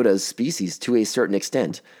Yoda's species to a certain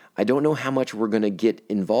extent. I don't know how much we're going to get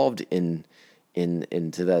involved into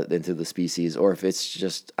the species, or if it's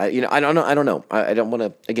just I don't know. I don't want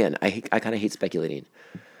to. Again, I kind of hate speculating,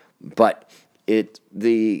 but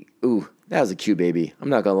that was a cute baby. I'm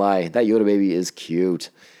not gonna lie, that Yoda baby is cute.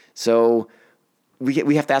 So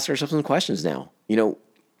we have to ask ourselves some questions now.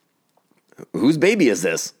 Whose baby is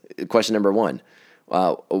this? Question number one.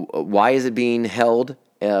 Why is it being held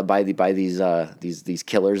by these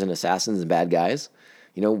killers and assassins and bad guys?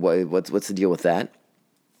 What's the deal with that?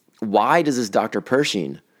 Why does this Dr.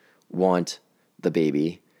 Pershing want the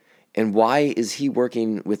baby? And why is he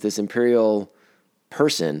working with this Imperial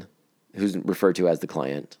person who's referred to as the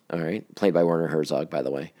client, all right, played by Werner Herzog, by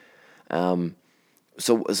the way.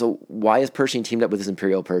 So why is Pershing teamed up with this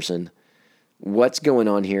Imperial person? What's going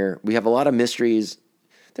on here? We have a lot of mysteries.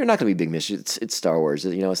 They're not going to be big mysteries. It's Star Wars.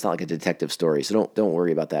 It's not like a detective story, so don't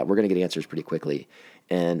worry about that. We're going to get answers pretty quickly.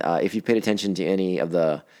 And if you paid attention to any of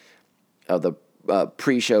the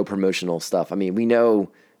pre-show promotional stuff, I mean, we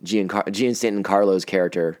know Giancarlo Stanton's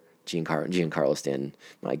character, Giancarlo Stanton,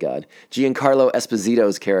 my God, Giancarlo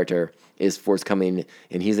Esposito's character is forthcoming,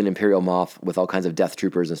 and he's an Imperial Moff with all kinds of Death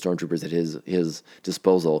Troopers and Stormtroopers at his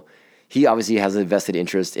disposal. He obviously has a vested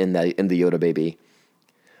interest in the Yoda baby,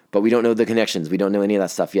 but we don't know the connections. We don't know any of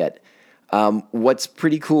that stuff yet. What's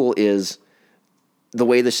pretty cool is the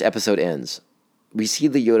way this episode ends. We see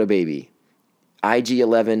the Yoda baby.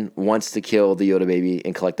 IG-11 wants to kill the Yoda baby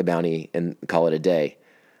and collect the bounty and call it a day.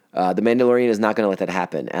 The Mandalorian is not going to let that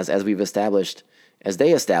happen. As we've established, as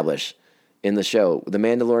they establish in the show, the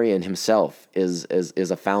Mandalorian himself is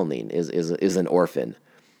a foundling, is an orphan.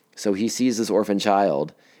 So he sees this orphan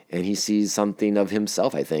child, and he sees something of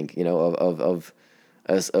himself. I think of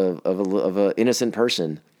an innocent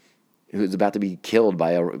person who's about to be killed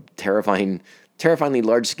by a terrifyingly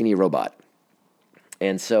large, skinny robot.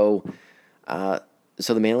 And so the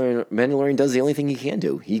Mandalorian does the only thing he can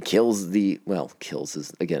do. He kills kills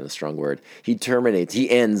is, again, a strong word. He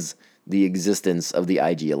ends the existence of the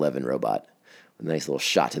IG-11 robot. A nice little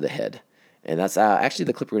shot to the head. And that's actually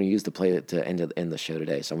the clip we're going to use to end the show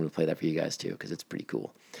today. So I'm going to play that for you guys too, because it's pretty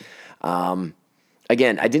cool.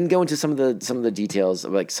 Again, I didn't go into some of the details,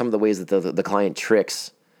 like some of the ways that the client tricks.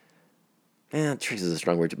 Tricks is a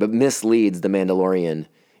strong word, but misleads the Mandalorian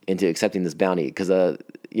into accepting this bounty, because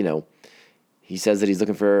he says that he's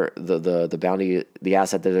looking for the bounty, the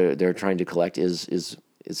asset that they're trying to collect is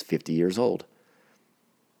 50 years old.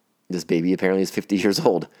 This baby apparently is 50 years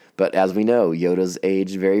old, but as we know, Yoda's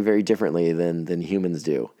aged very, very differently than humans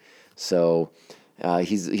do. So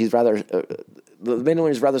he's rather the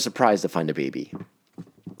Mandalorian is rather surprised to find a baby,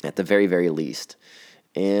 at the very, very least.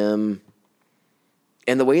 And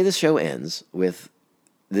the way the show ends with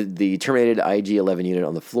the terminated IG-11 unit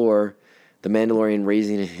on the floor, the Mandalorian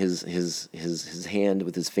raising his hand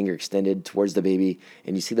with his finger extended towards the baby,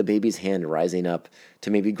 and you see the baby's hand rising up to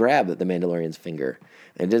maybe grab the Mandalorian's finger.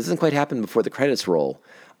 And it doesn't quite happen before the credits roll.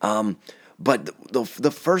 But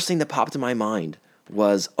the first thing that popped in my mind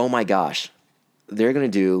was, oh my gosh, they're going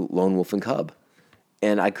to do Lone Wolf and Cub.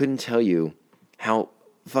 And I couldn't tell you how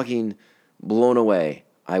fucking blown away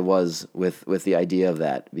I was with the idea of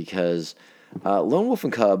that, because Lone Wolf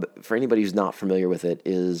and Cub, for anybody who's not familiar with it,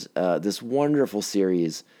 is this wonderful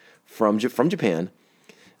series from Japan.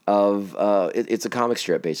 It's a comic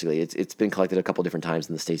strip, basically. It's been collected a couple different times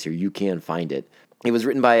in the States here. You can find it. It was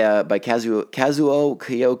written by Kazuo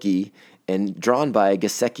Kyoki and drawn by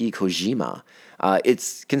Geseki Kojima.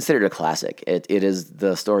 It's considered a classic. It is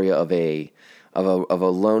the story of a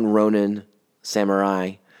lone Ronin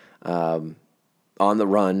samurai on the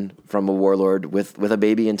run from a warlord with a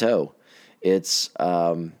baby in tow. It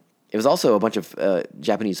was also a bunch of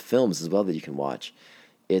Japanese films as well that you can watch.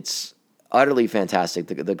 It's utterly fantastic.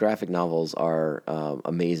 The graphic novels are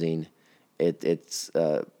amazing. It's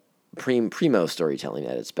primo storytelling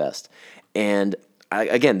at its best. And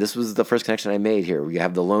again, this was the first connection I made here. We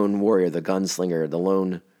have the lone warrior, the gunslinger, the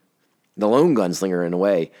lone gunslinger in a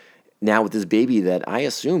way. Now with this baby that I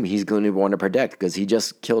assume he's going to want to protect, because he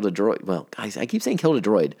just killed a droid. Well, guys, I keep saying killed a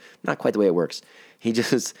droid. Not quite the way it works. He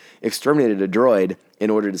just exterminated a droid in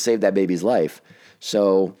order to save that baby's life.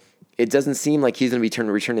 So it doesn't seem like he's going to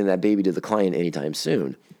be returning that baby to the client anytime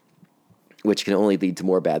soon, which can only lead to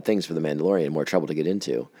more bad things for the Mandalorian, more trouble to get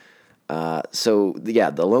into.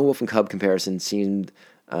 The Lone Wolf and Cub comparison seemed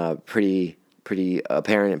pretty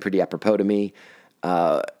apparent and pretty apropos to me.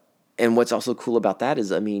 And what's also cool about that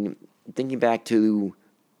is, I mean, thinking back to,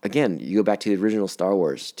 again, you go back to the original Star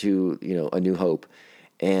Wars, to, A New Hope,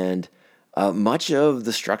 and much of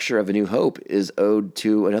the structure of A New Hope is owed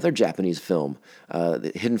to another Japanese film,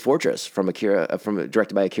 The Hidden Fortress,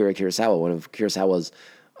 directed by Akira Kurosawa, one of Kurosawa's,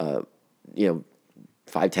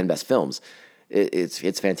 5-10 best films.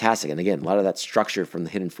 It's fantastic, and again, a lot of that structure from The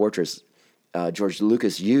Hidden Fortress, George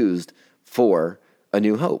Lucas used for A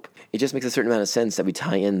New Hope. It just makes a certain amount of sense that we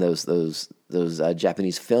tie in those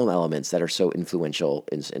Japanese film elements that are so influential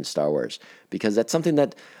in Star Wars, because that's something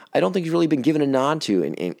that I don't think has really been given a nod to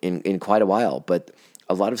in quite a while. But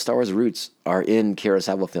a lot of Star Wars roots are in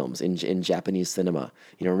Kurosawa films, in Japanese cinema.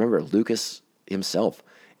 Remember Lucas himself,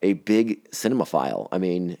 a big cinemaphile. I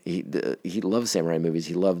mean, he loved samurai movies.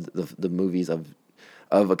 He loved the movies of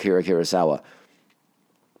Akira Kurosawa.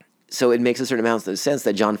 So it makes a certain amount of sense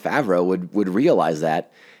that Jon Favreau would realize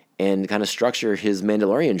that and kind of structure his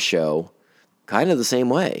Mandalorian show kind of the same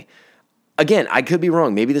way. Again, I could be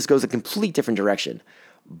wrong. Maybe this goes a complete different direction.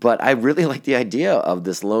 But I really like the idea of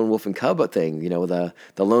this Lone Wolf and Cub thing, the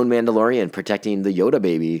lone Mandalorian protecting the Yoda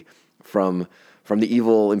baby from the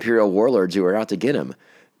evil Imperial warlords who are out to get him.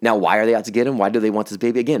 Now, why are they out to get him? Why do they want this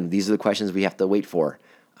baby? Again, these are the questions we have to wait for.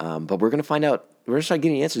 But we're going to find out. We're going to start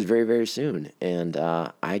getting answers very, very soon. And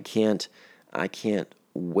I can't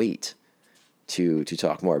wait to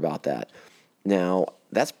talk more about that. Now,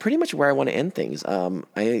 that's pretty much where I want to end things. The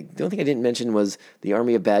only thing I didn't mention was the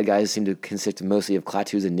army of bad guys seem to consist mostly of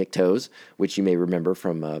Klaatu's and Niktos, which you may remember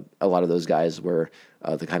from a lot of those guys were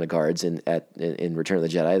the kind of guards in Return of the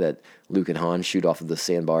Jedi that Luke and Han shoot off of the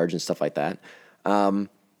sand barge and stuff like that.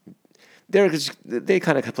 They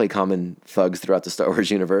kind of play common thugs throughout the Star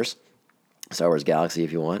Wars universe, Star Wars galaxy,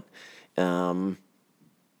 if you want.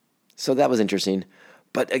 So that was interesting.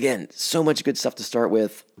 But again, so much good stuff to start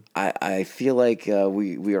with. I feel like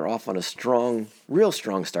we are off on a real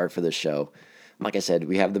strong start for this show. Like I said,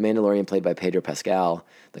 we have the Mandalorian played by Pedro Pascal.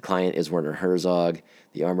 The client is Werner Herzog.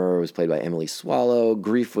 The armorer was played by Emily Swallow.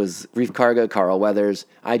 Grief Karga, Carl Weathers.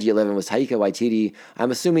 IG-11 was Taika Waititi.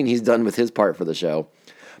 I'm assuming he's done with his part for the show.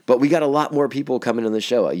 But we got a lot more people coming on the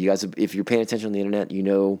show. You guys, if you're paying attention on the internet,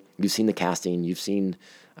 you've seen the casting. You've seen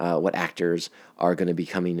what actors are going to be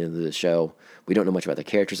coming into the show. We don't know much about the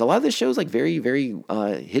characters. A lot of this show is like very, very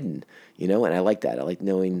hidden, and I like that. I like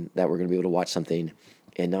knowing that we're going to be able to watch something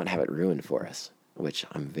and not have it ruined for us, which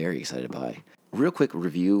I'm very excited by. Real quick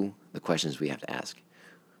review the questions we have to ask.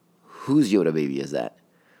 Whose Yoda baby is that?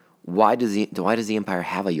 Why does the Empire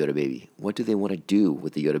have a Yoda baby? What do they want to do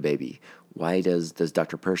with the Yoda baby? Why does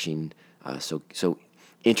Dr. Pershing so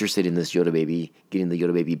interested in this Yoda baby, getting the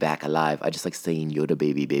Yoda baby back alive? I just like saying Yoda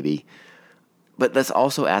baby. But let's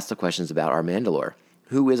also ask the questions about our Mandalore.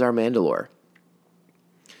 Who is our Mandalore?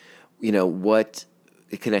 What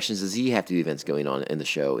connections does he have to the events going on in the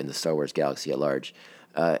show, in the Star Wars galaxy at large?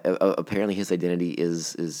 Apparently his identity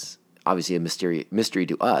is obviously a mystery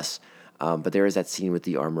to us, but there is that scene with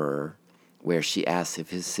the armorer where she asks if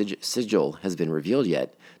his sigil has been revealed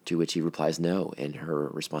yet, to which he replies no, and her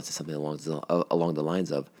response is something along the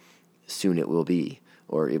lines of, soon it will be,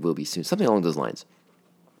 or it will be soon, something along those lines.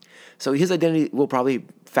 So his identity will probably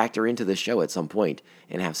factor into the show at some point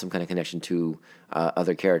and have some kind of connection to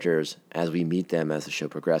other characters as we meet them as the show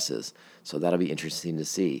progresses. So that'll be interesting to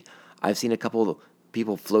see. I've seen a couple of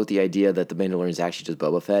people float the idea that the Mandalorian is actually just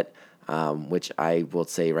Boba Fett, which I will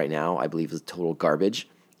say right now I believe is total garbage.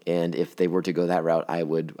 And if they were to go that route,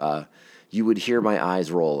 you would hear my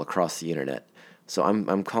eyes roll across the internet. So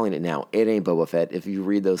I'm calling it now. It ain't Boba Fett. If you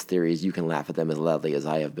read those theories, you can laugh at them as loudly as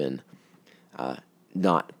I have been.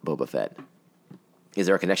 Not Boba Fett. Is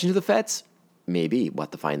there a connection to the Fetts? Maybe. We'll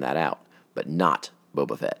have to find that out. But not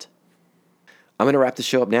Boba Fett. I'm going to wrap the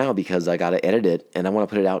show up now because I got to edit it, and I want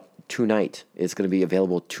to put it out tonight. It's going to be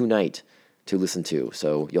available tonight to listen to.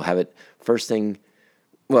 So you'll have it first thing.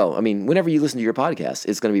 Well, whenever you listen to your podcast,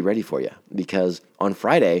 it's going to be ready for you. Because on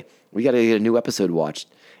Friday, we got to get a new episode watched.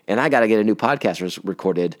 And I got to get a new podcast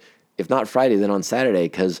recorded. If not Friday, then on Saturday.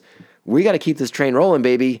 Because we got to keep this train rolling,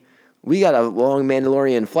 baby. We got a long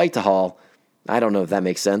Mandalorian flight to haul. I don't know if that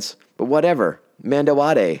makes sense, but whatever.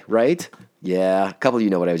 Mandawade, right? Yeah, a couple of you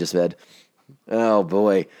know what I just said. Oh,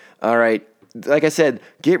 boy. All right. Like I said,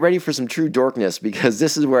 get ready for some true dorkness because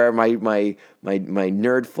this is where my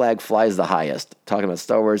nerd flag flies the highest. Talking about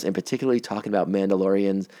Star Wars and particularly talking about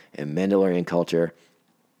Mandalorians and Mandalorian culture.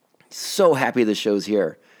 So happy the show's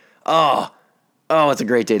here. It's a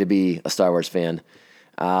great day to be a Star Wars fan.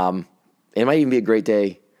 It might even be a great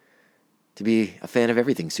day to be a fan of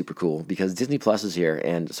everything super cool because Disney Plus is here,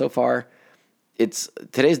 and so far,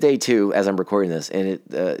 today's day 2 as I'm recording this, and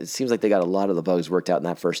it seems like they got a lot of the bugs worked out in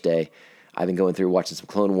that first day. I've been going through watching some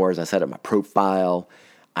Clone Wars. I set up my profile.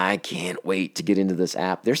 I can't wait to get into this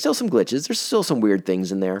app. There's still some glitches. There's still some weird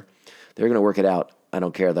things in there. They're going to work it out. I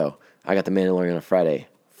don't care, though. I got The Mandalorian on Friday.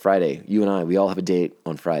 Friday, you and I, we all have a date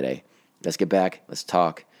on Friday. Let's get back. Let's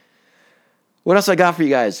talk. What else I got for you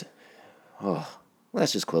guys?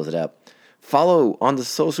 Let's just close it up. Follow on the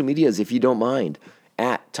social medias if you don't mind.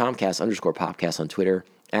 At Tomcast_Popcast on Twitter.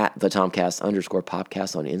 At the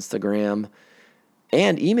Tomcast_Popcast on Instagram.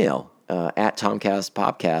 And email at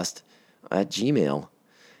TomcastPopcast@gmail.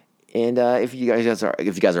 And if you guys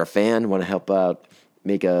are a fan, want to help out,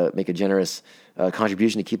 make a generous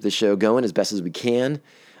contribution to keep the show going as best as we can,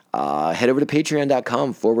 head over to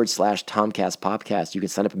patreon.com/TomcastPopcast. You can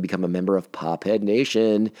sign up and become a member of Pophead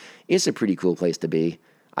Nation. It's a pretty cool place to be.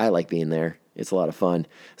 I like being there. It's a lot of fun,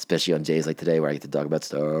 especially on days like today where I get to talk about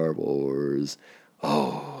Star Wars.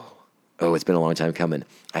 It's been a long time coming.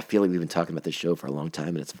 I feel like we've been talking about this show for a long time,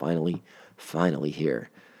 and it's finally here.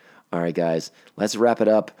 All right, guys, let's wrap it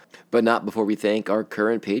up, but not before we thank our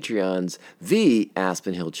current Patreons, the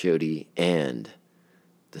Aspen Hill Chody and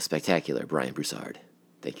the spectacular Brian Broussard.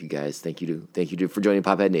 Thank you, guys. Thank you for joining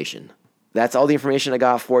Pophead Nation. That's all the information I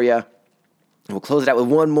got for you. We'll close it out with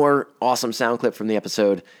one more awesome sound clip from the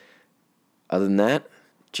episode. Other than that,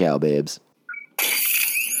 ciao, babes.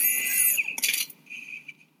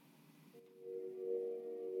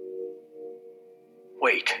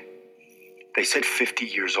 Wait. They said 50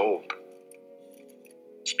 years old.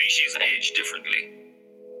 Species age differently.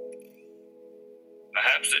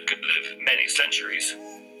 Perhaps it could live many centuries.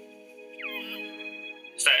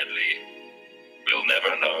 Sadly, we'll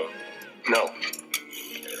never know. No.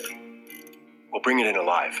 We'll bring it in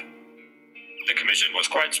alive. The commission was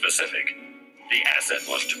quite specific. The asset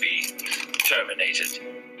was to be terminated.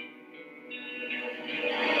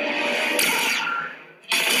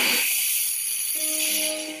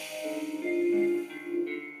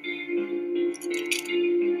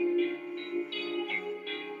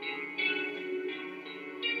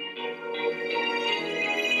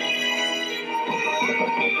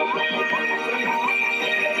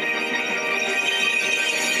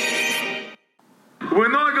 We're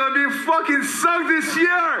not gonna be fucking sucked this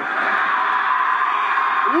year!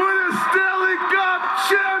 We're the Stanley Cup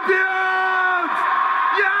champions!